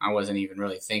too. I wasn't even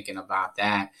really thinking about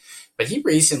that. But he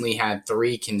recently had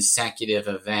 3 consecutive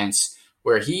events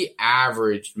where he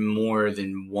averaged more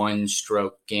than 1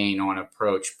 stroke gain on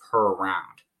approach per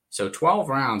round. So 12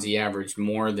 rounds, he averaged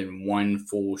more than 1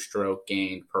 full stroke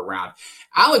gain per round.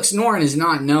 Alex Noren is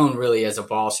not known really as a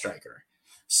ball striker.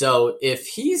 So if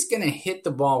he's going to hit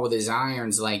the ball with his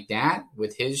irons like that,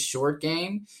 with his short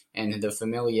game and the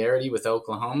familiarity with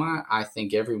Oklahoma, I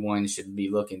think everyone should be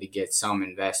looking to get some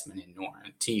investment in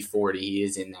Noren. T40, he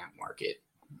is in that market.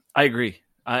 I agree.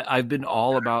 I've been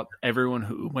all about everyone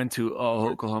who went to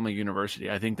Oklahoma University.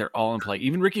 I think they're all in play.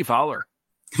 Even Ricky Fowler.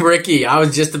 Ricky, I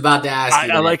was just about to ask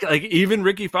you. I like even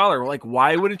Ricky Fowler. Like,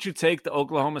 why wouldn't you take the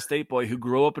Oklahoma State boy who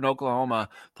grew up in Oklahoma,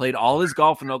 played all his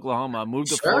golf in Oklahoma, moved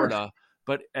to Florida,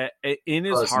 but in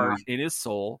his heart, in his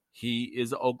soul, he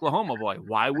is an Oklahoma boy.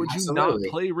 Why would you not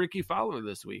play Ricky Fowler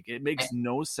this week? It makes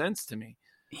no sense to me.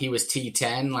 He was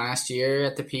T10 last year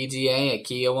at the PGA at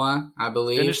Kiowa, I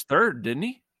believe. Finished 3rd, didn't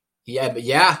he?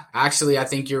 Yeah, actually, I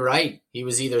think you're right. He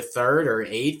was either 3rd or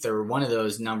 8th or one of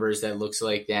those numbers that looks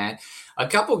like that. A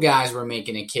couple guys were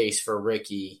making a case for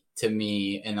Ricky to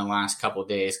me in the last couple of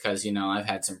days because, I've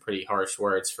had some pretty harsh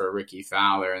words for Ricky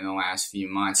Fowler in the last few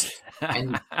months.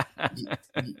 And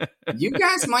you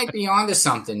guys might be onto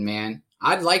something, man.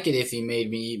 I'd like it if he made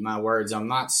me eat my words. I'm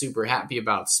not super happy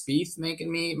about Spieth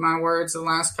making me eat my words the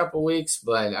last couple of weeks,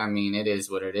 but, I mean, it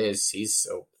is what it is. He's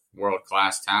a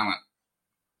world-class talent.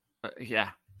 Yeah,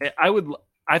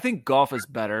 I think golf is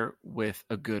better with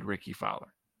a good Ricky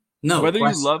Fowler. No, whether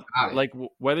you love,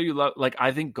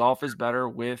 I think golf is better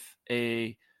with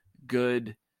a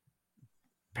good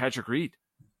Patrick Reed.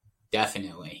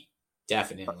 Definitely.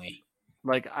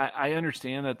 Like I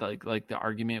understand that like the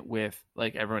argument with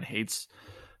like everyone hates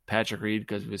Patrick Reed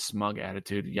because of his smug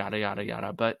attitude, yada yada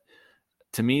yada. But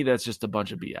to me, that's just a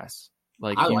bunch of BS.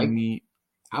 Like I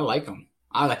like him.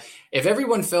 If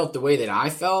everyone felt the way that I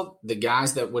felt, the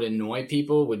guys that would annoy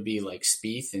people would be like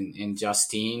Spieth and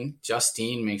Justine.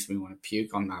 Justine makes me want to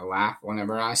puke on my lap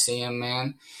whenever I see him,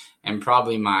 man. And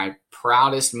probably my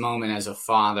proudest moment as a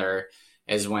father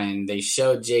is when they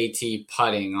showed JT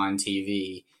putting on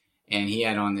TV, and he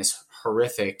had on this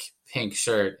horrific pink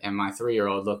shirt, and my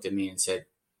 3-year-old looked at me and said,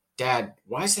 "Dad,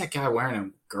 why is that guy wearing a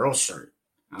girl shirt?"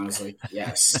 I was like,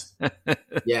 yes.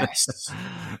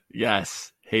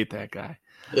 Yes. Hate that guy.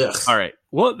 Ugh. All right.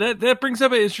 Well, that brings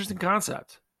up an interesting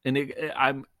concept, and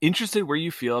I'm interested where you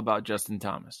feel about Justin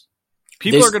Thomas.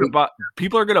 People are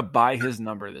going to buy his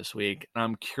number this week, and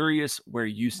I'm curious where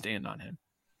you stand on him.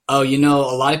 Oh,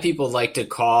 a lot of people like to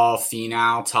call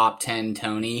Finau top 10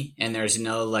 Tony, and there's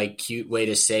no like cute way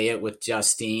to say it with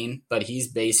Justine, but he's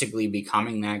basically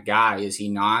becoming that guy, is he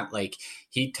not? Like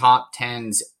he top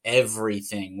 10s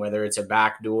everything, whether it's a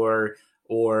backdoor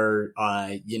or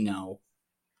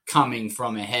coming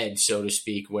from ahead, so to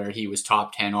speak, where he was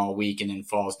top 10 all week and then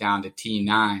falls down to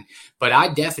T9. But I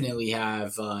definitely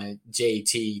have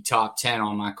JT top 10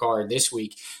 on my card this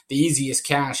week. The easiest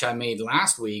cash I made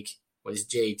last week was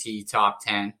JT top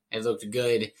 10. It looked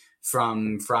good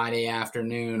from Friday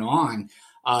afternoon on.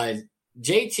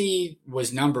 JT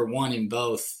was number 1 in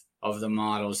both of the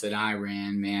models that I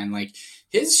ran, man. Like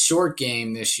his short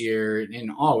game this year, and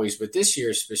always, but this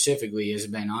year specifically, has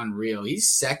been unreal.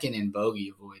 He's 2nd in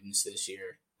bogey avoidance this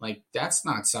year. Like that's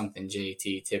not something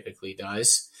JT typically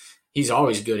does. He's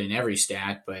always good in every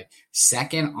stat, but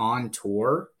 2nd on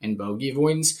tour in bogey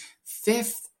avoidance,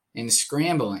 5th in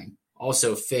scrambling.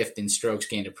 Also 5th in strokes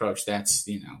gained approach. That's,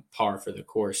 par for the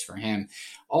course for him.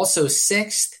 Also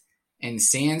 6th in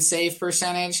sand save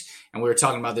percentage. And we were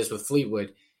talking about this with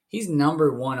Fleetwood. He's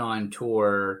number 1 on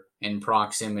tour in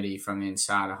proximity from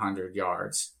inside 100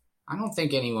 yards. I don't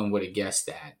think anyone would have guessed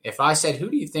that. If I said, who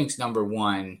do you think's number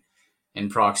 1 in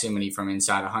proximity from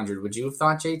inside 100, would you have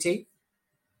thought JT?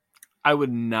 I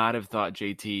would not have thought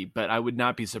JT, but I would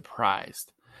not be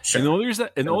surprised. Sure. And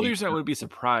the only reason I would be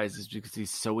surprised is because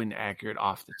he's so inaccurate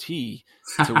off the tee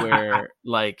to where,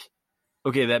 like,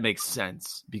 okay, that makes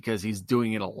sense because he's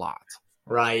doing it a lot.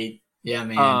 Right. Yeah,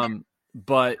 man.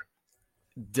 But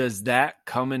does that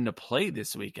come into play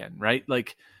this weekend, right?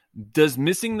 Like, does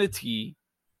missing the tee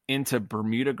into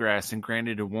Bermuda grass, and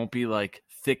granted, it won't be like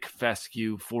thick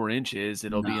fescue 4 inches.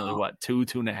 It'll be only, what,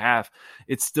 2.5.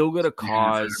 It's still going to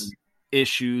cause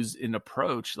issues in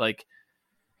approach. Like,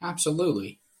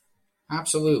 Absolutely.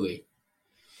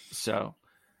 so,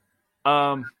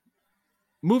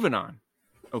 moving on.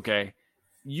 Okay.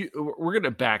 We're going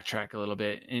to backtrack a little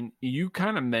bit, and you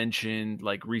kind of mentioned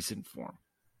like recent form.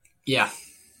 Yeah.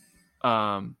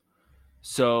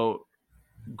 So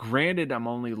granted, I'm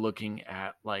only looking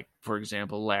at, like, for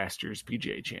example, last year's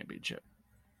PGA Championship.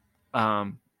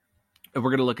 And we're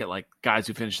going to look at like guys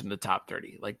who finished in the top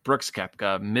 30, like Brooks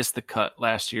Koepka missed the cut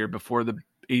last year before the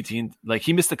 18th. Like,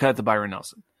 he missed the cut at the Byron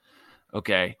Nelson.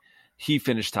 Okay. He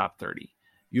finished top 30.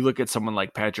 You look at someone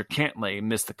like Patrick Cantlay,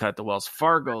 missed the cut at the Wells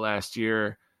Fargo last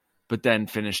year, but then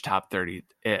finished top 30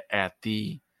 at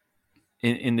in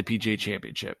the PGA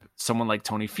Championship. Someone like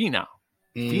Tony Finau.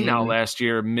 Finau last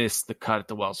year missed the cut at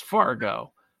the Wells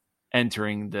Fargo,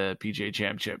 entering the PGA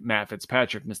Championship. Matt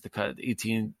Fitzpatrick missed the cut at the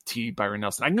AT&T Byron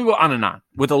Nelson. I can go on and on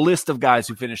with a list of guys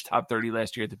who finished top 30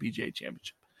 last year at the PGA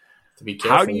Championship. To be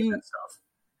careful How do you? with that stuff.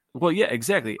 Well, yeah,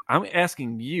 exactly. I'm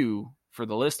asking you, for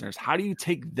the listeners, how do you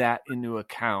take that into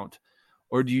account,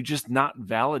 or do you just not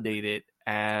validate it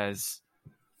as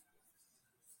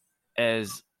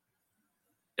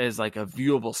like a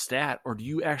viewable stat, or do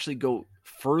you actually go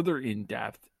further in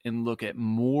depth and look at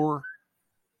more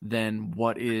than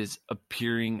what is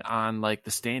appearing on like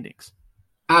the standings?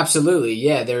 Absolutely.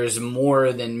 Yeah, there's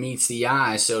more than meets the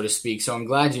eye, so to speak. So I'm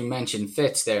glad you mentioned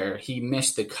Fitz there. He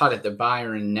missed the cut at the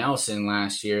Byron Nelson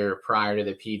last year prior to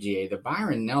the PGA. The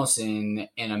Byron Nelson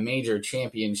and a major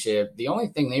championship, the only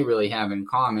thing they really have in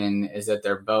common is that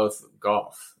they're both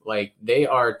golf. Like, they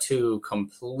are two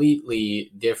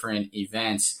completely different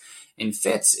events. And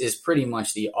Fitz is pretty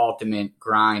much the ultimate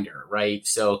grinder, right?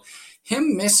 So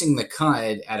him missing the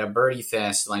cut at a birdie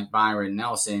fest like Byron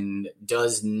Nelson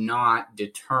does not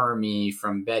deter me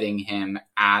from betting him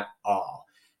at all.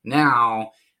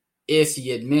 Now, if he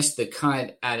had missed the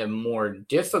cut at a more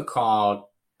difficult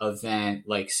event,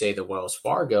 like, say, the Wells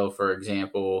Fargo, for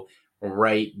example,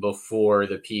 right before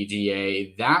the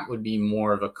PGA, that would be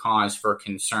more of a cause for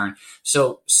concern.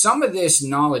 So some of this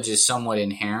knowledge is somewhat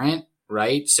inherent,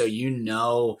 right? So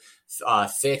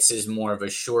Fitz is more of a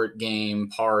short game,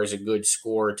 par is a good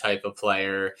score type of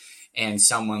player, and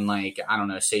someone like, I don't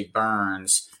know, say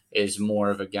Burns is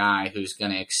more of a guy who's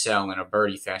going to excel in a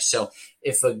birdie fest. So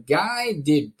if a guy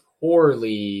did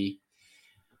poorly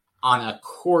on a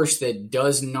course that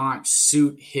does not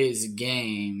suit his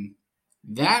game,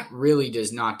 that really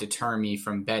does not deter me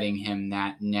from betting him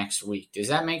that next week. Does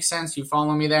that make sense? You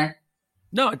follow me there?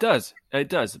 No, it does. It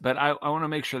does. But I want to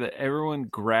make sure that everyone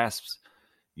grasps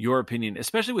your opinion,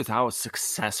 especially with how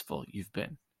successful you've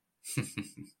been.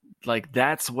 Like,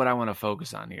 that's what I want to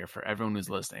focus on here for everyone who's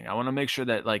listening. I want to make sure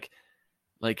that like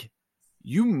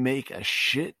you make a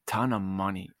shit ton of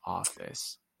money off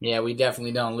this. Yeah, we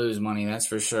definitely don't lose money. That's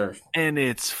for sure. And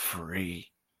it's free.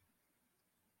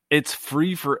 It's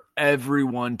free for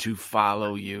everyone to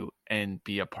follow you and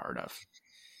be a part of.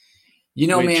 You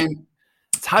know, man,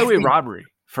 it's highway robbery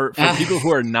for people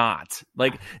who are not.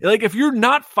 Like if you're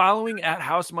not following at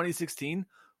HouseMoney 16,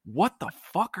 what the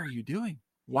fuck are you doing?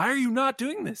 Why are you not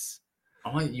doing this?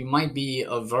 Oh, you might be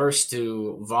averse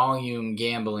to volume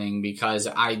gambling because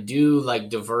I do like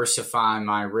diversify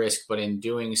my risk, but in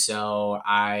doing so,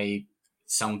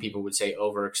 some people would say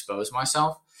overexpose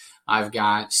myself. I've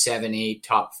got 7-8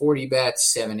 top 40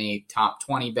 bets, 7-8 top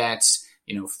 20 bets,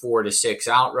 4 to 6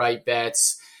 outright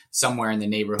bets, somewhere in the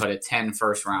neighborhood of 10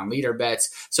 first round leader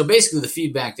bets. So basically the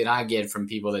feedback that I get from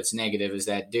people that's negative is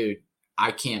that, dude,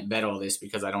 I can't bet all this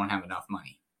because I don't have enough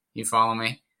money. You follow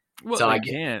me? Well, so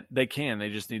they can. They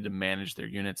just need to manage their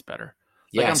units better.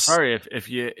 Like, yes. I'm sorry, if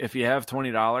you have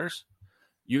 $20,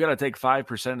 you got to take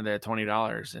 5% of that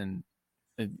 $20 and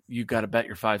you got to bet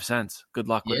your 5 cents. Good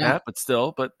luck with that, but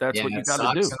that's what you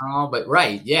got to do. And all, but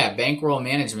right, yeah, bankroll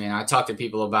management. I talk to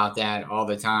people about that all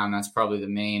the time. That's probably the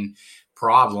main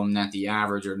problem that the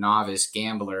average or novice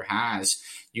gambler has.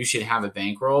 You should have a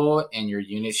bankroll, and your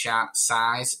unit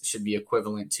size should be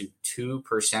equivalent to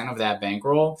 2% of that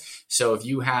bankroll. So if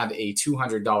you have a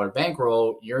 $200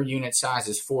 bankroll, your unit size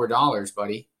is $4,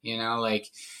 buddy.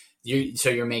 So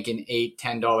you're making $8,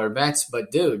 $10 bets,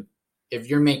 but dude, if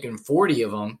you're making 40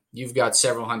 of them, you've got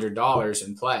several $100s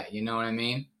in play. You know what I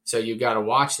mean? So you got to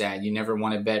watch that. You never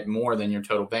want to bet more than your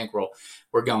total bankroll.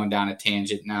 We're going down a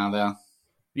tangent now, though.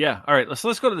 Yeah. All right.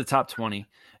 Let's go to the top 20,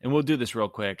 and we'll do this real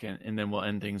quick, and then we'll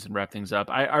end things and wrap things up.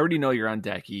 I already know you're on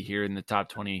Decky here in the top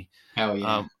 20. Hell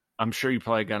yeah. I'm sure you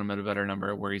probably got him at a better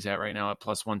number where he's at right now at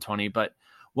plus 120. But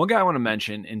one guy I want to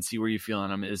mention and see where you feel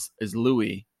on him is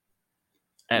Louis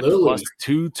at plus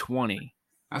 220.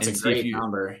 That's a great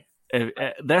number.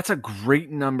 That's a great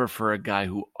number for a guy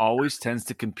who always tends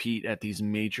to compete at these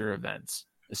major events,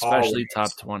 especially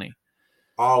top 20.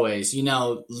 Always.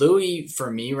 Louis, for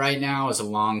me right now, is a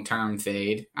long-term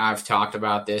fade. I've talked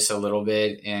about this a little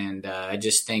bit, and I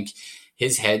just think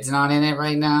his head's not in it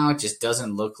right now. It just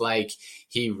doesn't look like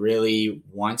he really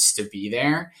wants to be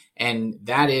there. And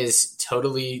that is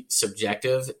totally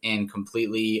subjective and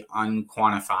completely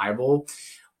unquantifiable.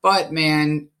 But,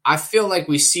 man, I feel like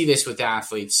we see this with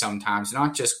athletes sometimes,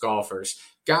 not just golfers.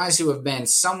 Guys who have been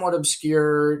somewhat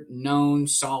obscure, known,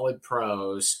 solid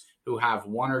pros who have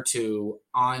one or two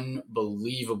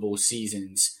unbelievable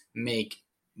seasons, make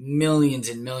millions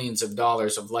and millions of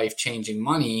dollars of life-changing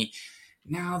money.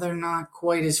 Now they're not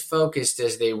quite as focused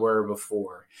as they were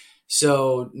before.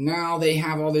 So now they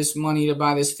have all this money to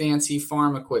buy this fancy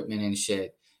farm equipment and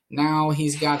shit. Now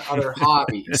he's got other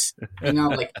hobbies.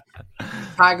 Like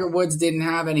Tiger Woods didn't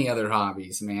have any other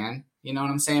hobbies, man. You know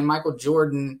what I'm saying? Michael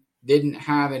Jordan didn't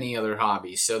have any other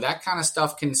hobbies. So that kind of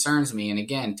stuff concerns me. And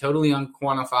again, totally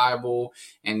unquantifiable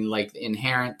and like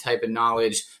inherent type of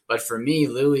knowledge. But for me,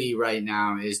 Louis right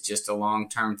now is just a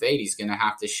long-term fade. He's going to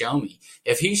have to show me.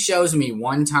 If he shows me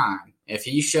one time, if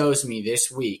he shows me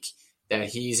this week that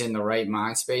he's in the right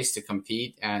mind space to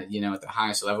compete at, at the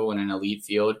highest level in an elite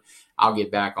field, I'll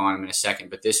get back on him in a second.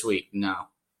 But this week, no.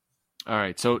 All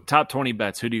right. So top 20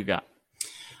 bets. Who do you got?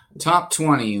 Top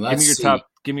 20.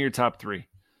 Give me your top 3.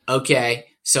 Okay,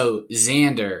 so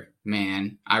Xander,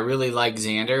 man, I really like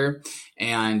Xander,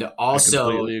 and also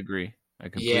I completely agree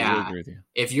with you.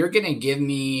 If you're gonna give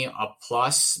me a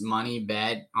plus money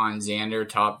bet on Xander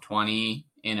top 20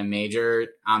 in a major,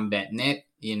 I'm betting it.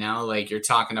 Like you're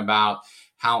talking about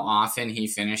how often he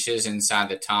finishes inside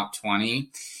the top 20.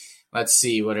 Let's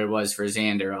see what it was for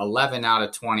Xander. 11 out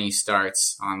of 20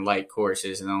 starts on light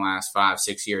courses in the last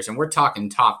 5-6 years, and we're talking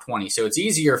top 20. So it's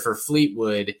easier for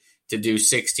Fleetwood to do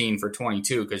 16 for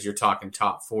 22 because you're talking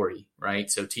top 40, right?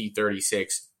 So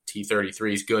T36,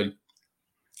 T33 is good.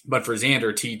 But for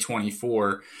Xander,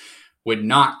 T24 would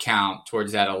not count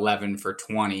towards that 11 for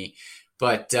 20.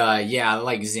 But I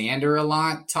like Xander a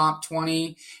lot, top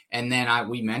 20. And then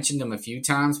we mentioned him a few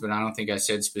times, but I don't think I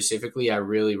said specifically. I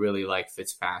really, really like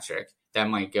Fitzpatrick. That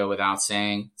might go without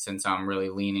saying since I'm really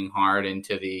leaning hard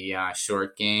into the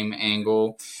short game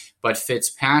angle. But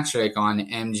Fitzpatrick on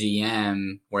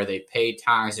MGM, where they pay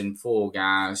ties in full,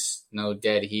 guys, no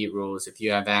dead heat rules. If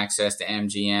you have access to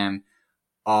MGM,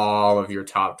 all of your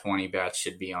top 20 bets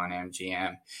should be on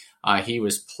MGM. He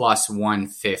was plus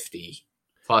 150.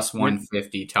 Plus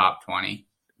 150 top 20.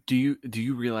 Do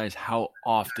you realize how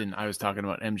often I was talking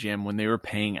about MGM when they were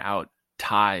paying out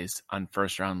ties on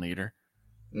first round leader?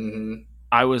 Mm-hmm.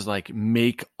 I was like,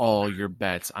 make all your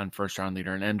bets on first round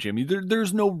leader and MGM.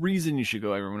 There's no reason you should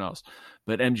go everyone else.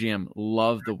 But MGM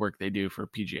love the work they do for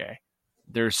PGA.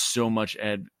 There's so much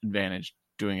advantage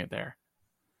doing it there.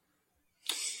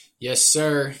 Yes,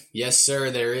 sir. Yes,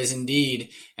 sir. There is indeed.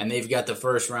 And they've got the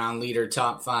first round leader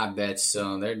top 5 bets.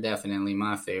 So they're definitely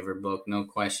my favorite book. No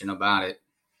question about it.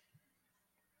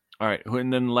 All right.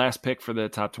 And then last pick for the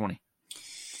top 20.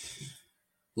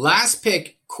 Last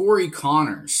pick, Corey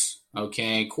Connors.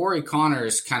 Okay, Corey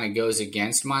Connors kind of goes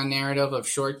against my narrative of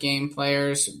short game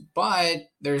players, but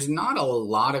there's not a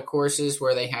lot of courses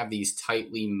where they have these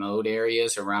tightly mowed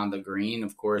areas around the green.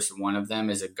 Of course, one of them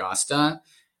is Augusta,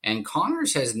 and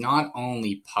Connors has not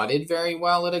only putted very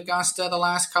well at Augusta the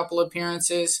last couple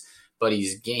appearances, but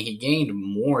he gained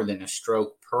more than a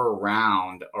stroke per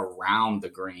round around the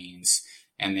greens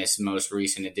in this most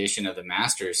recent edition of the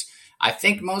Masters. I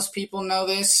think most people know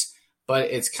this,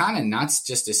 but it's kind of nuts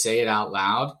just to say it out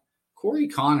loud. Corey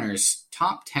Connors,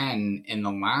 top 10 in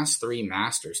the last 3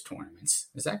 Masters tournaments.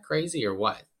 Is that crazy or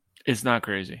what? It's not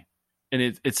crazy.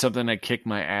 And it's something I kick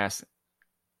my ass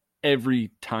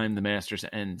every time the Masters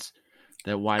ends.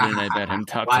 That why didn't I bet him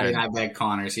top 10? Why didn't I bet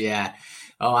Connors? Yeah.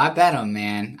 Oh, I bet him,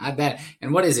 man. I bet.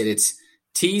 And what is it? It's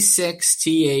T6,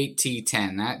 T8,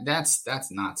 T10.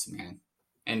 That's nuts, man.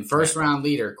 And first round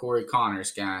leader, Corey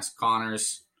Connors, guys.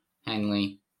 Connors,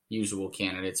 Henley. Usual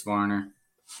candidates, Varner.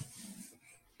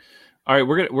 All right,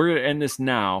 we're gonna end this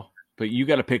now, but you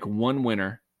got to pick one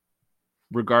winner,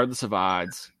 regardless of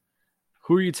odds.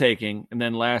 Who are you taking? And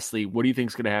then lastly, what do you think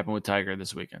is going to happen with Tiger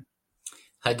this weekend?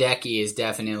 Hideki is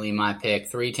definitely my pick.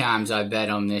 3 times I bet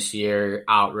him this year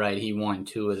outright. He won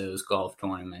 2 of those golf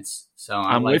tournaments. So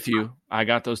I'm with you. I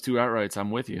got those 2 outrights. I'm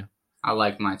with you. I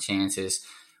like my chances.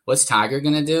 What's Tiger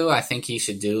going to do? I think he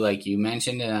should do like you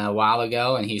mentioned a while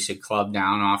ago, and he should club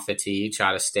down off the tee,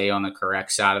 try to stay on the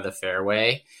correct side of the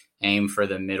fairway, aim for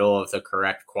the middle of the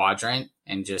correct quadrant,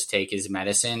 and just take his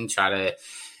medicine, try to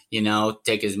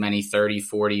take as many 30,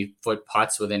 40-foot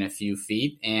putts within a few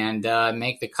feet and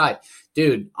make the cut.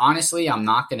 Dude, honestly, I'm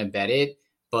not going to bet it,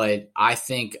 but I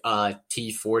think a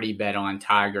T40 bet on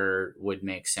Tiger would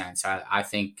make sense. I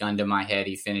think, gun to my head,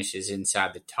 he finishes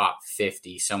inside the top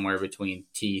 50, somewhere between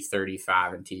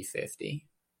T35 and T50.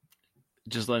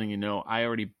 Just letting you know, I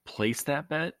already placed that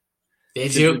bet.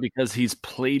 Did you? Because he's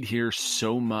played here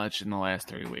so much in the last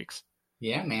 3 weeks.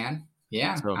 Yeah, man.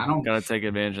 Yeah. So got to take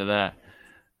advantage of that.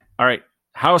 All right,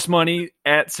 HouseMoney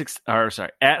at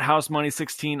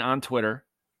HouseMoney16 on Twitter.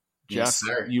 Jeff, yes,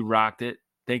 sir. You rocked it.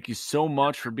 Thank you so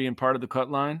much for being part of the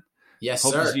Cutline. Yes,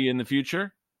 Hope sir. to see you in the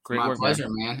future. Great My work, pleasure,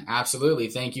 man. Absolutely.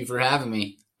 Thank you for having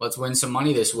me. Let's win some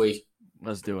money this week.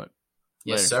 Let's do it.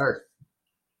 Yes, Later. sir.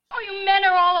 Oh, you men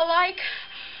are all alike.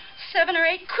 7 or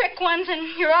 8 quick ones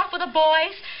and you're off with the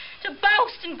boys to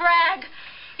boast and brag.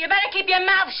 You better keep your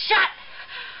mouth shut.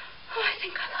 Oh, I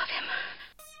think I love him.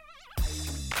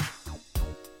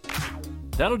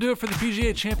 That'll do it for the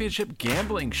PGA Championship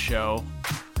Gambling Show.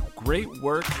 Great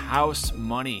work, House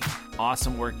Money.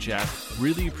 Awesome work, Jeff.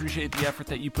 Really appreciate the effort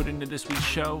that you put into this week's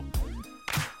show.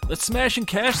 Let's smash and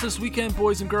cash this weekend,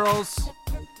 boys and girls.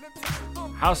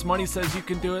 House Money says you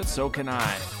can do it, so can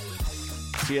I.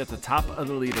 See you at the top of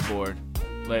the leaderboard.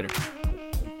 Later.